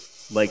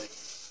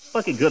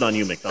 Fucking good on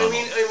you, McDonald's.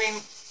 I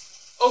mean,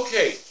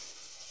 okay,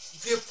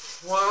 they're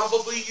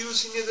probably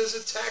using it as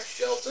a tax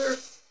shelter.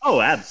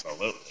 Oh,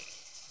 absolutely.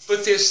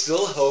 But they're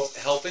still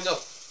helping a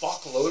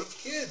fuckload of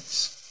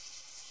kids.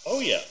 Oh,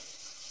 yeah.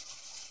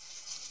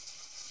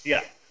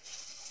 Yeah.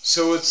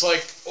 So it's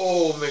like,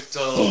 oh,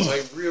 McDonald's,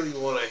 I really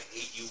want to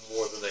hate you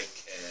more than I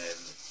can.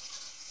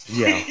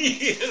 Yeah.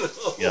 You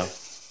know? Yeah.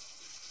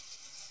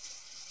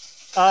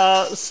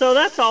 So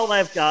that's all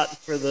I've got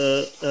for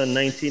the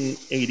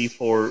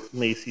 1984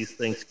 Macy's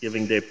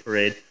Thanksgiving Day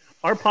Parade.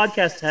 Our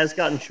podcast has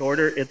gotten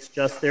shorter. It's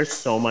just there's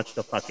so much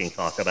to fucking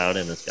talk about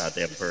in this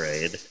goddamn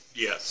parade.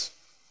 Yes.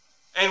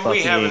 And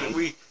Fucking-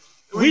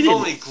 we've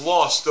only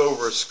glossed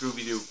over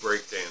Scooby-Doo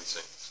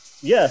breakdancing.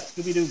 Yeah,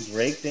 Scooby-Doo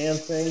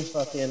breakdancing,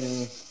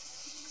 fucking...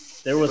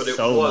 There was But it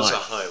so was much.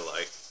 a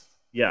highlight.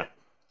 Yeah,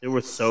 there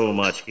was so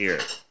much here.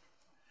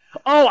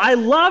 Oh, I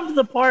loved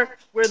the part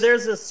where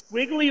there's a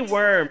squiggly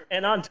worm,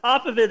 and on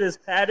top of it is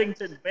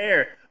Paddington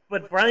Bear.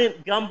 But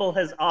Bryant Gumbel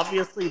has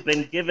obviously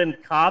been given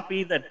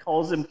copy that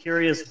calls him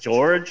Curious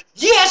George.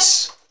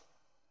 Yes!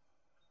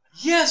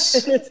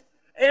 Yes!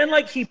 And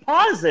like he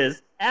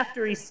pauses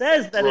after he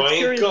says that it's Brian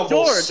Curious Gumbel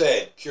George.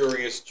 said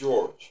Curious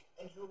George.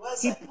 And who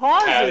was He it?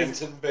 pauses.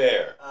 Paddington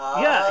Bear.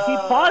 Yeah, he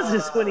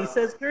pauses when he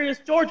says Curious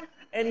George,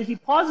 and he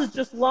pauses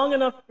just long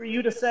enough for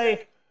you to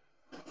say,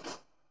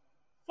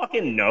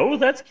 fucking no,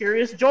 that's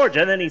Curious George.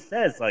 And then he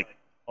says, like,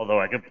 although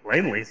I can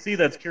plainly see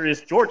that's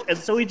Curious George. And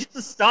so he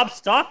just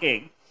stops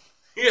talking.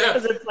 Yeah.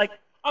 Because it's like,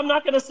 I'm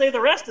not going to say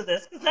the rest of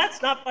this because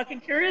that's not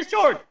fucking Curious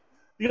George.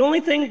 The only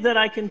thing that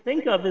I can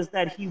think of is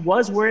that he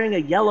was wearing a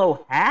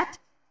yellow hat.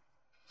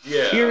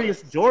 Yeah.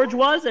 Curious George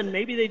was, and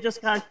maybe they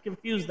just got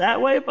confused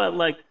that way, but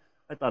like,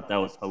 I thought that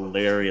was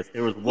hilarious.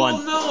 There was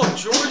one. Well, no,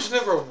 George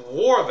never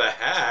wore the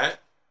hat.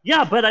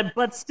 Yeah,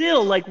 but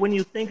still, like, when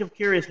you think of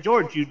Curious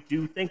George, you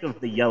do think of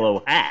the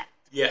yellow hat.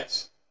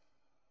 Yes.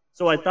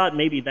 So I thought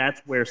maybe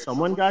that's where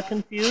someone got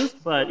confused,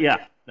 but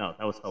yeah, no,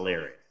 that was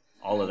hilarious.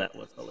 All of that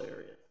was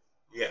hilarious.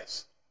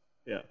 Yes.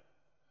 Yeah.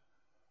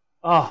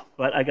 Oh,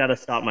 but I gotta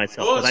stop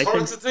myself. Well, but it's I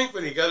hard think, to think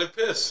when you got to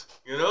piss,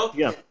 you know?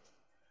 yeah.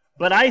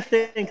 But I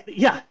think,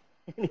 yeah,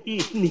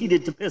 he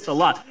needed to piss a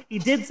lot. He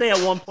did say at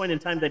one point in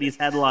time that he's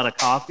had a lot of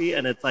coffee,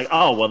 and it's like,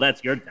 oh, well,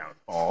 that's your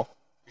downfall.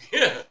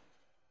 Yeah.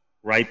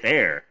 Right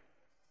there.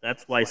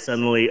 That's why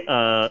suddenly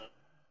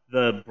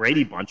the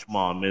Brady Bunch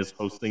mom is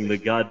hosting the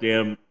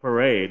goddamn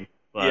parade.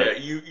 But, yeah,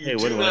 you hey, do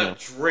what do I know? not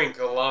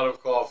drink a lot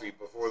of coffee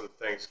before the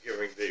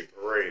Thanksgiving Day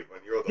parade when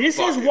you're the This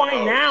is fucking why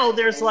host. now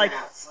there's like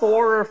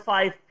 4 or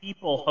 5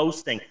 people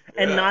hosting,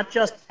 and Yeah. not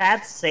just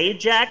Pat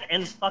Sajak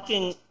and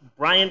fucking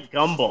Bryant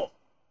Gumbel.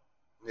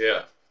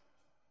 Yeah.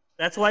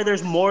 That's why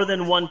there's more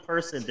than one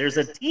person. There's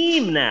a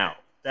team now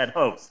that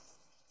hosts.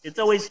 It's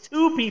always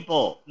 2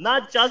 people,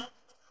 not just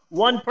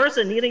one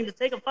person needing to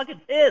take a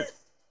fucking piss.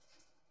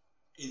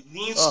 It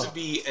needs to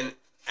be an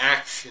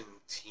action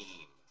team.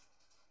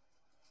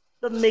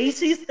 The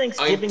Macy's I'm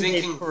Thanksgiving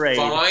Day thinking Parade.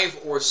 5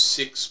 or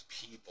 6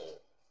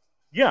 people.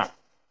 Yeah.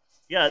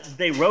 Yeah,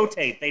 they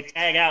rotate. They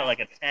tag out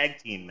like a tag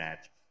team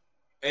match.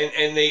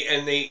 And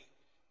they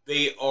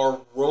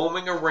are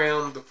roaming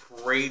around the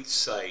parade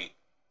site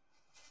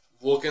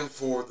looking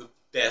for the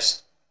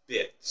best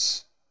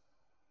bits.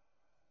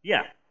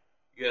 Yeah.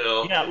 You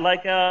know? Yeah,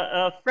 like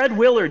Fred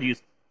Willard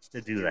used to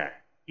do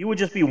that. He would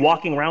just be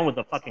walking around with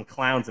the fucking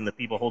clowns and the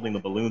people holding the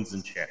balloons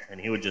and shit, and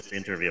he would just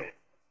interview.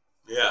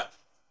 Yeah.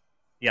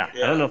 Yeah, I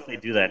don't know if they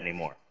do that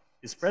anymore.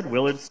 Is Fred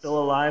Willard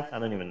still alive? I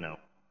don't even know.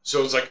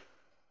 So it's like,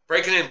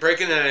 breaking in,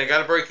 I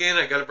gotta break in.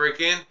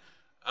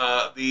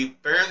 The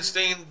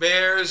Berenstain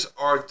Bears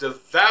are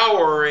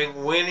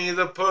devouring Winnie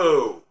the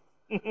Pooh.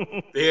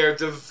 They are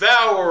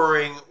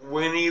devouring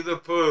Winnie the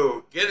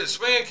Pooh.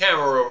 Swing a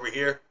camera over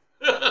here.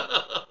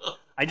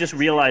 I just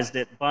realized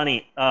it,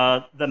 Bunny.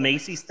 The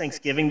Macy's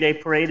Thanksgiving Day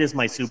Parade is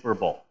my Super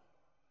Bowl.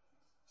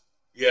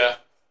 Yeah.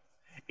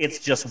 It's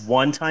just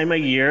one time a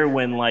year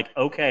when, like,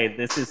 okay,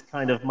 this is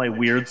kind of my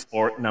weird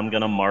sport, and I'm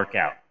going to mark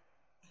out.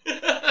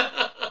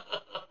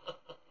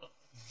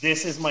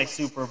 This is my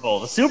Super Bowl.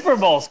 The Super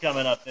Bowl's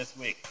coming up this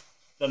week.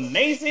 The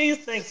Macy's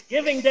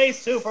Thanksgiving Day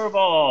Super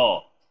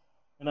Bowl.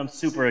 And I'm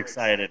super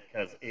excited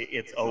because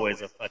it's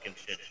always a fucking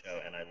shit show,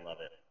 and I love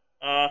it.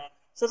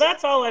 So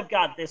that's all I've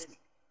got this week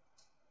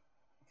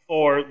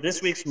for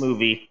this week's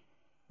movie,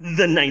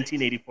 the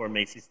 1984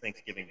 Macy's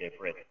Thanksgiving Day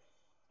Parade.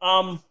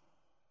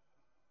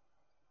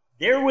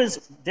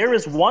 There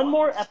is one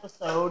more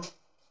episode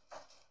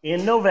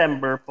in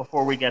November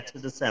before we get to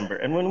December.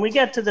 And when we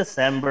get to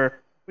December,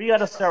 we got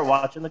to start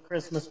watching the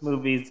Christmas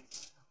movies.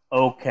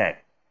 Okay.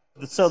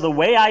 So the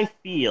way I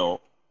feel,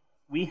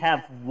 we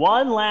have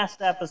one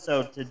last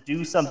episode to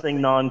do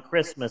something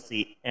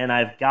non-Christmassy, and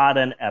I've got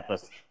an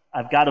episode.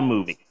 I've got a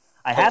movie.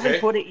 I haven't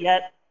put it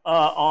yet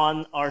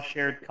on our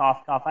shared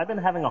Cough Cough. I've been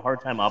having a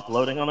hard time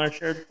uploading on our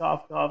shared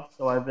Cough Cough,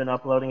 so I've been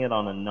uploading it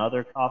on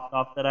another Cough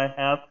Cough that I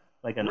have,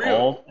 like an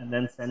alt, and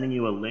then sending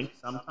you a link.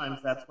 Sometimes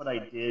that's what I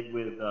did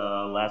with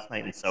Last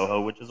Night in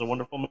Soho, which is a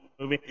wonderful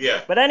movie.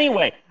 Yeah. But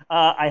anyway,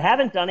 I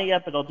haven't done it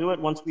yet, but I'll do it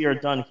once we are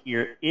done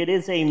here. It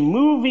is a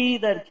movie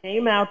that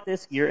came out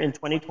this year in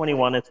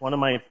 2021. It's one of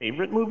my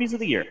favorite movies of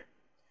the year.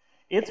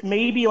 It's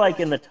maybe like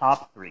in the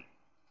top 3.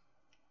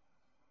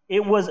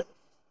 It was...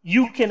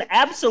 You can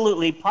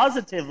absolutely,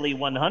 positively,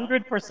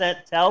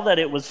 100% tell that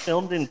it was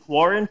filmed in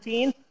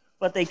quarantine,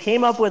 but they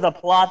came up with a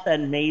plot that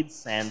made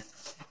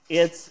sense.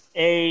 It's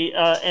a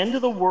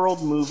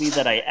end-of-the-world movie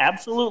that I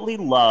absolutely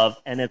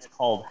love, and it's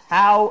called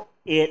How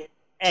It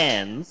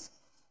Ends.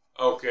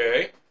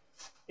 Okay.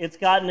 It's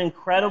got an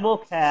incredible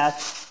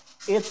cast.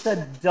 It's a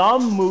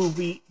dumb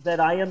movie that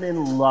I am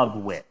in love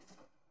with.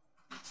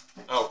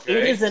 Okay.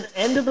 It is an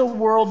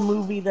end-of-the-world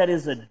movie that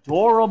is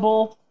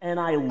adorable, and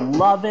I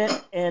love it,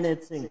 and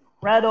it's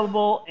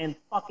incredible, and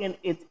fucking,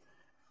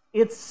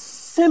 it's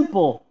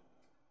simple,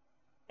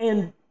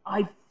 and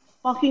I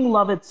fucking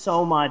love it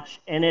so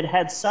much, and it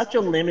had such a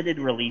limited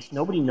release.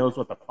 Nobody knows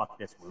what the fuck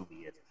this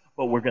movie is,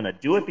 but we're going to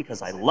do it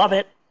because I love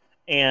it,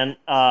 and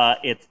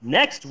it's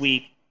next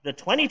week, the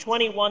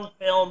 2021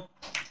 film,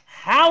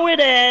 How It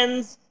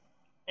Ends.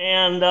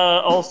 And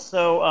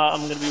also, I'm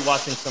going to be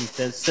watching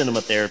some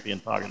cinema therapy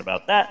and talking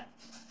about that.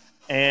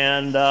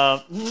 And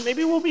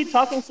maybe we'll be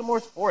talking some more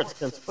sports,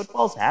 because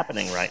football's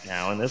happening right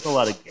now, and there's a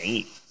lot of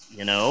games,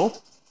 you know?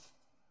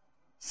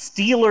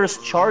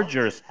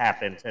 Steelers-Chargers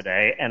happened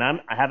today, and I'm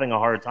having a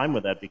hard time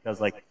with that,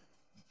 because, like,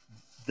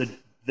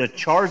 the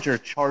Charger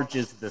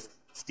charges the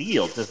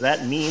steel. Does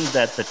that mean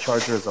that the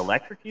Charger is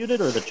electrocuted,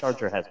 or the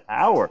Charger has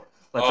power?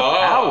 But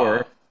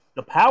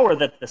the power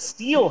that the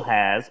steel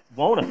has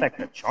won't affect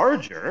the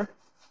Charger.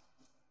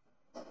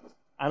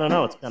 I don't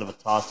know. It's kind of a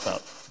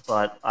toss-up.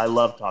 But I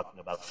love talking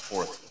about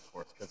sports, of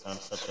course, because I'm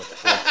such a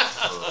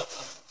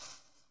sports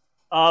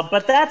nerd.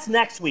 But that's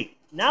next week.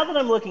 Now that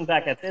I'm looking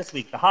back at this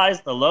week, the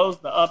highs, the lows,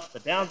 the ups, the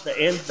downs, the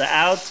ins, the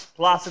outs,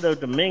 Placido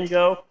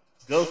Domingo,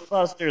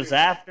 Ghostbusters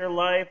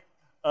Afterlife,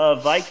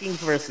 Vikings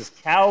versus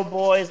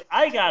Cowboys.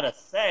 I gotta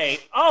say,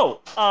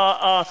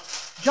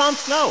 Jon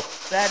Snow,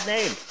 bad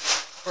name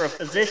for a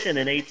physician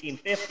in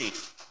 1850.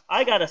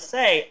 I gotta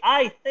say,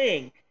 I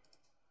think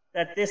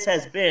that this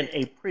has been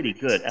a pretty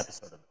good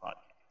episode of the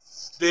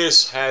podcast.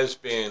 This has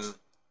been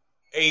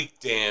a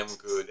damn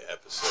good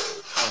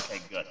episode.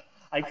 Okay, good.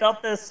 I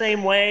felt the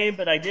same way,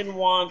 but I didn't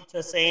want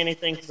to say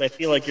anything because I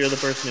feel like you're the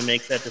person who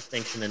makes that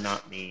distinction and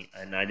not me,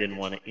 and I didn't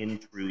want to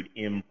intrude,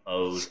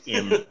 impose,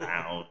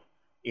 impound,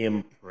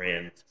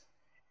 imprint,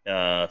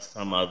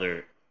 some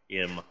other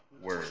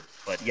word.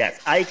 But yes,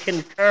 I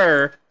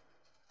concur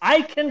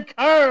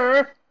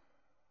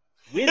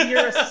with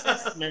your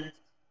assessment.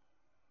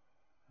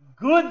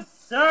 Good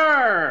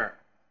sir!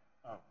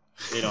 Oh,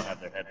 they don't have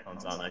their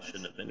headphones on. I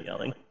shouldn't have been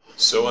yelling.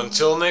 So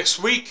until next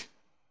week,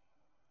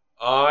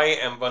 I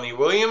am Bunny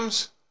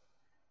Williams.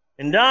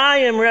 And I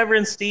am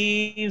Reverend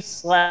Steve /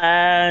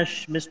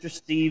 Mr.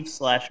 Steve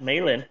 /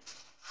 Malin.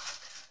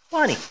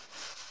 Bunny,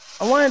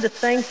 I wanted to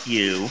thank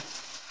you.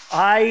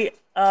 I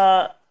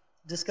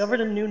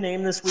discovered a new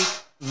name this week.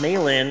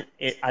 Malin,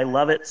 I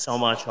love it so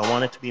much. I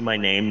want it to be my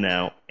name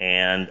now,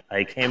 and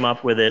I came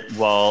up with it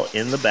while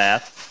in the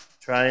bath,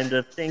 trying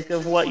to think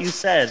of what you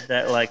said.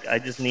 That like I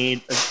just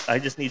need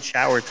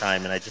shower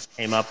time, and I just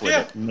came up with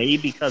it. May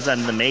because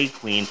I'm the May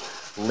Queen,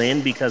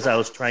 Lynn because I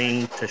was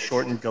trying to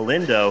shorten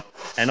Galindo,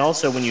 and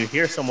also when you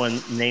hear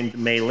someone named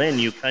May Lynn,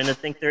 you kind of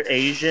think they're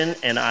Asian,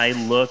 and I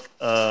look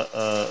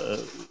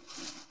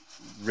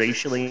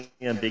racially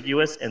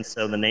ambiguous, and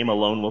so the name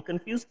alone will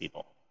confuse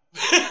people.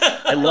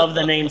 I love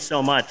the name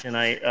so much, and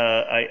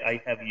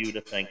I have you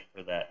to thank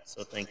for that.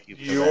 So thank you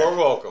for that. You're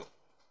welcome.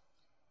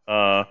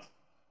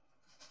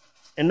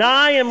 And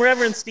I am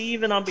Reverend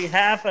Steve, and on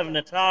behalf of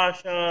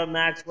Natasha,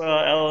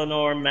 Maxwell,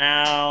 Eleanor,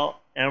 Mal,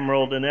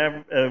 Emerald, and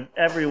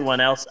everyone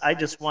else, I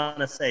just want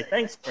to say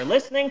thanks for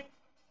listening,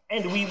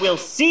 and we will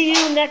see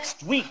you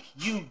next week,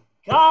 you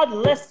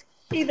godless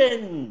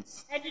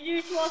heathens.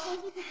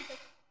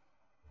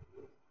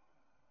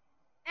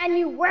 And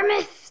you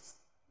wormiths.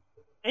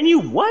 And you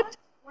what?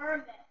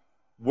 Wormiths.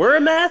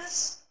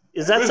 Wormeths?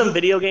 Is that some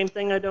video game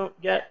thing I don't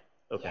get?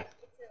 Okay.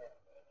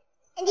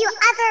 And you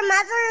other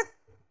mother.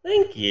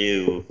 Thank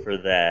you for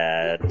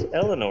that.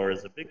 Eleanor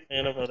is a big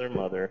fan of Other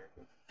Mother.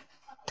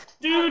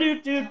 Do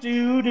do do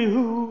do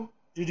do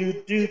do do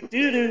do do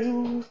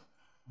do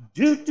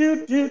do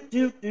do do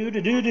do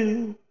do do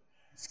do.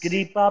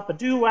 Skitty papa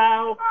doo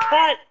wow.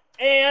 Cut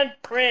and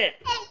print.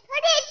 And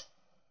put it.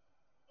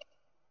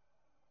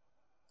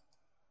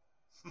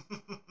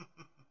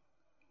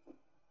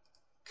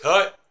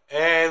 cut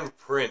and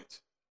print.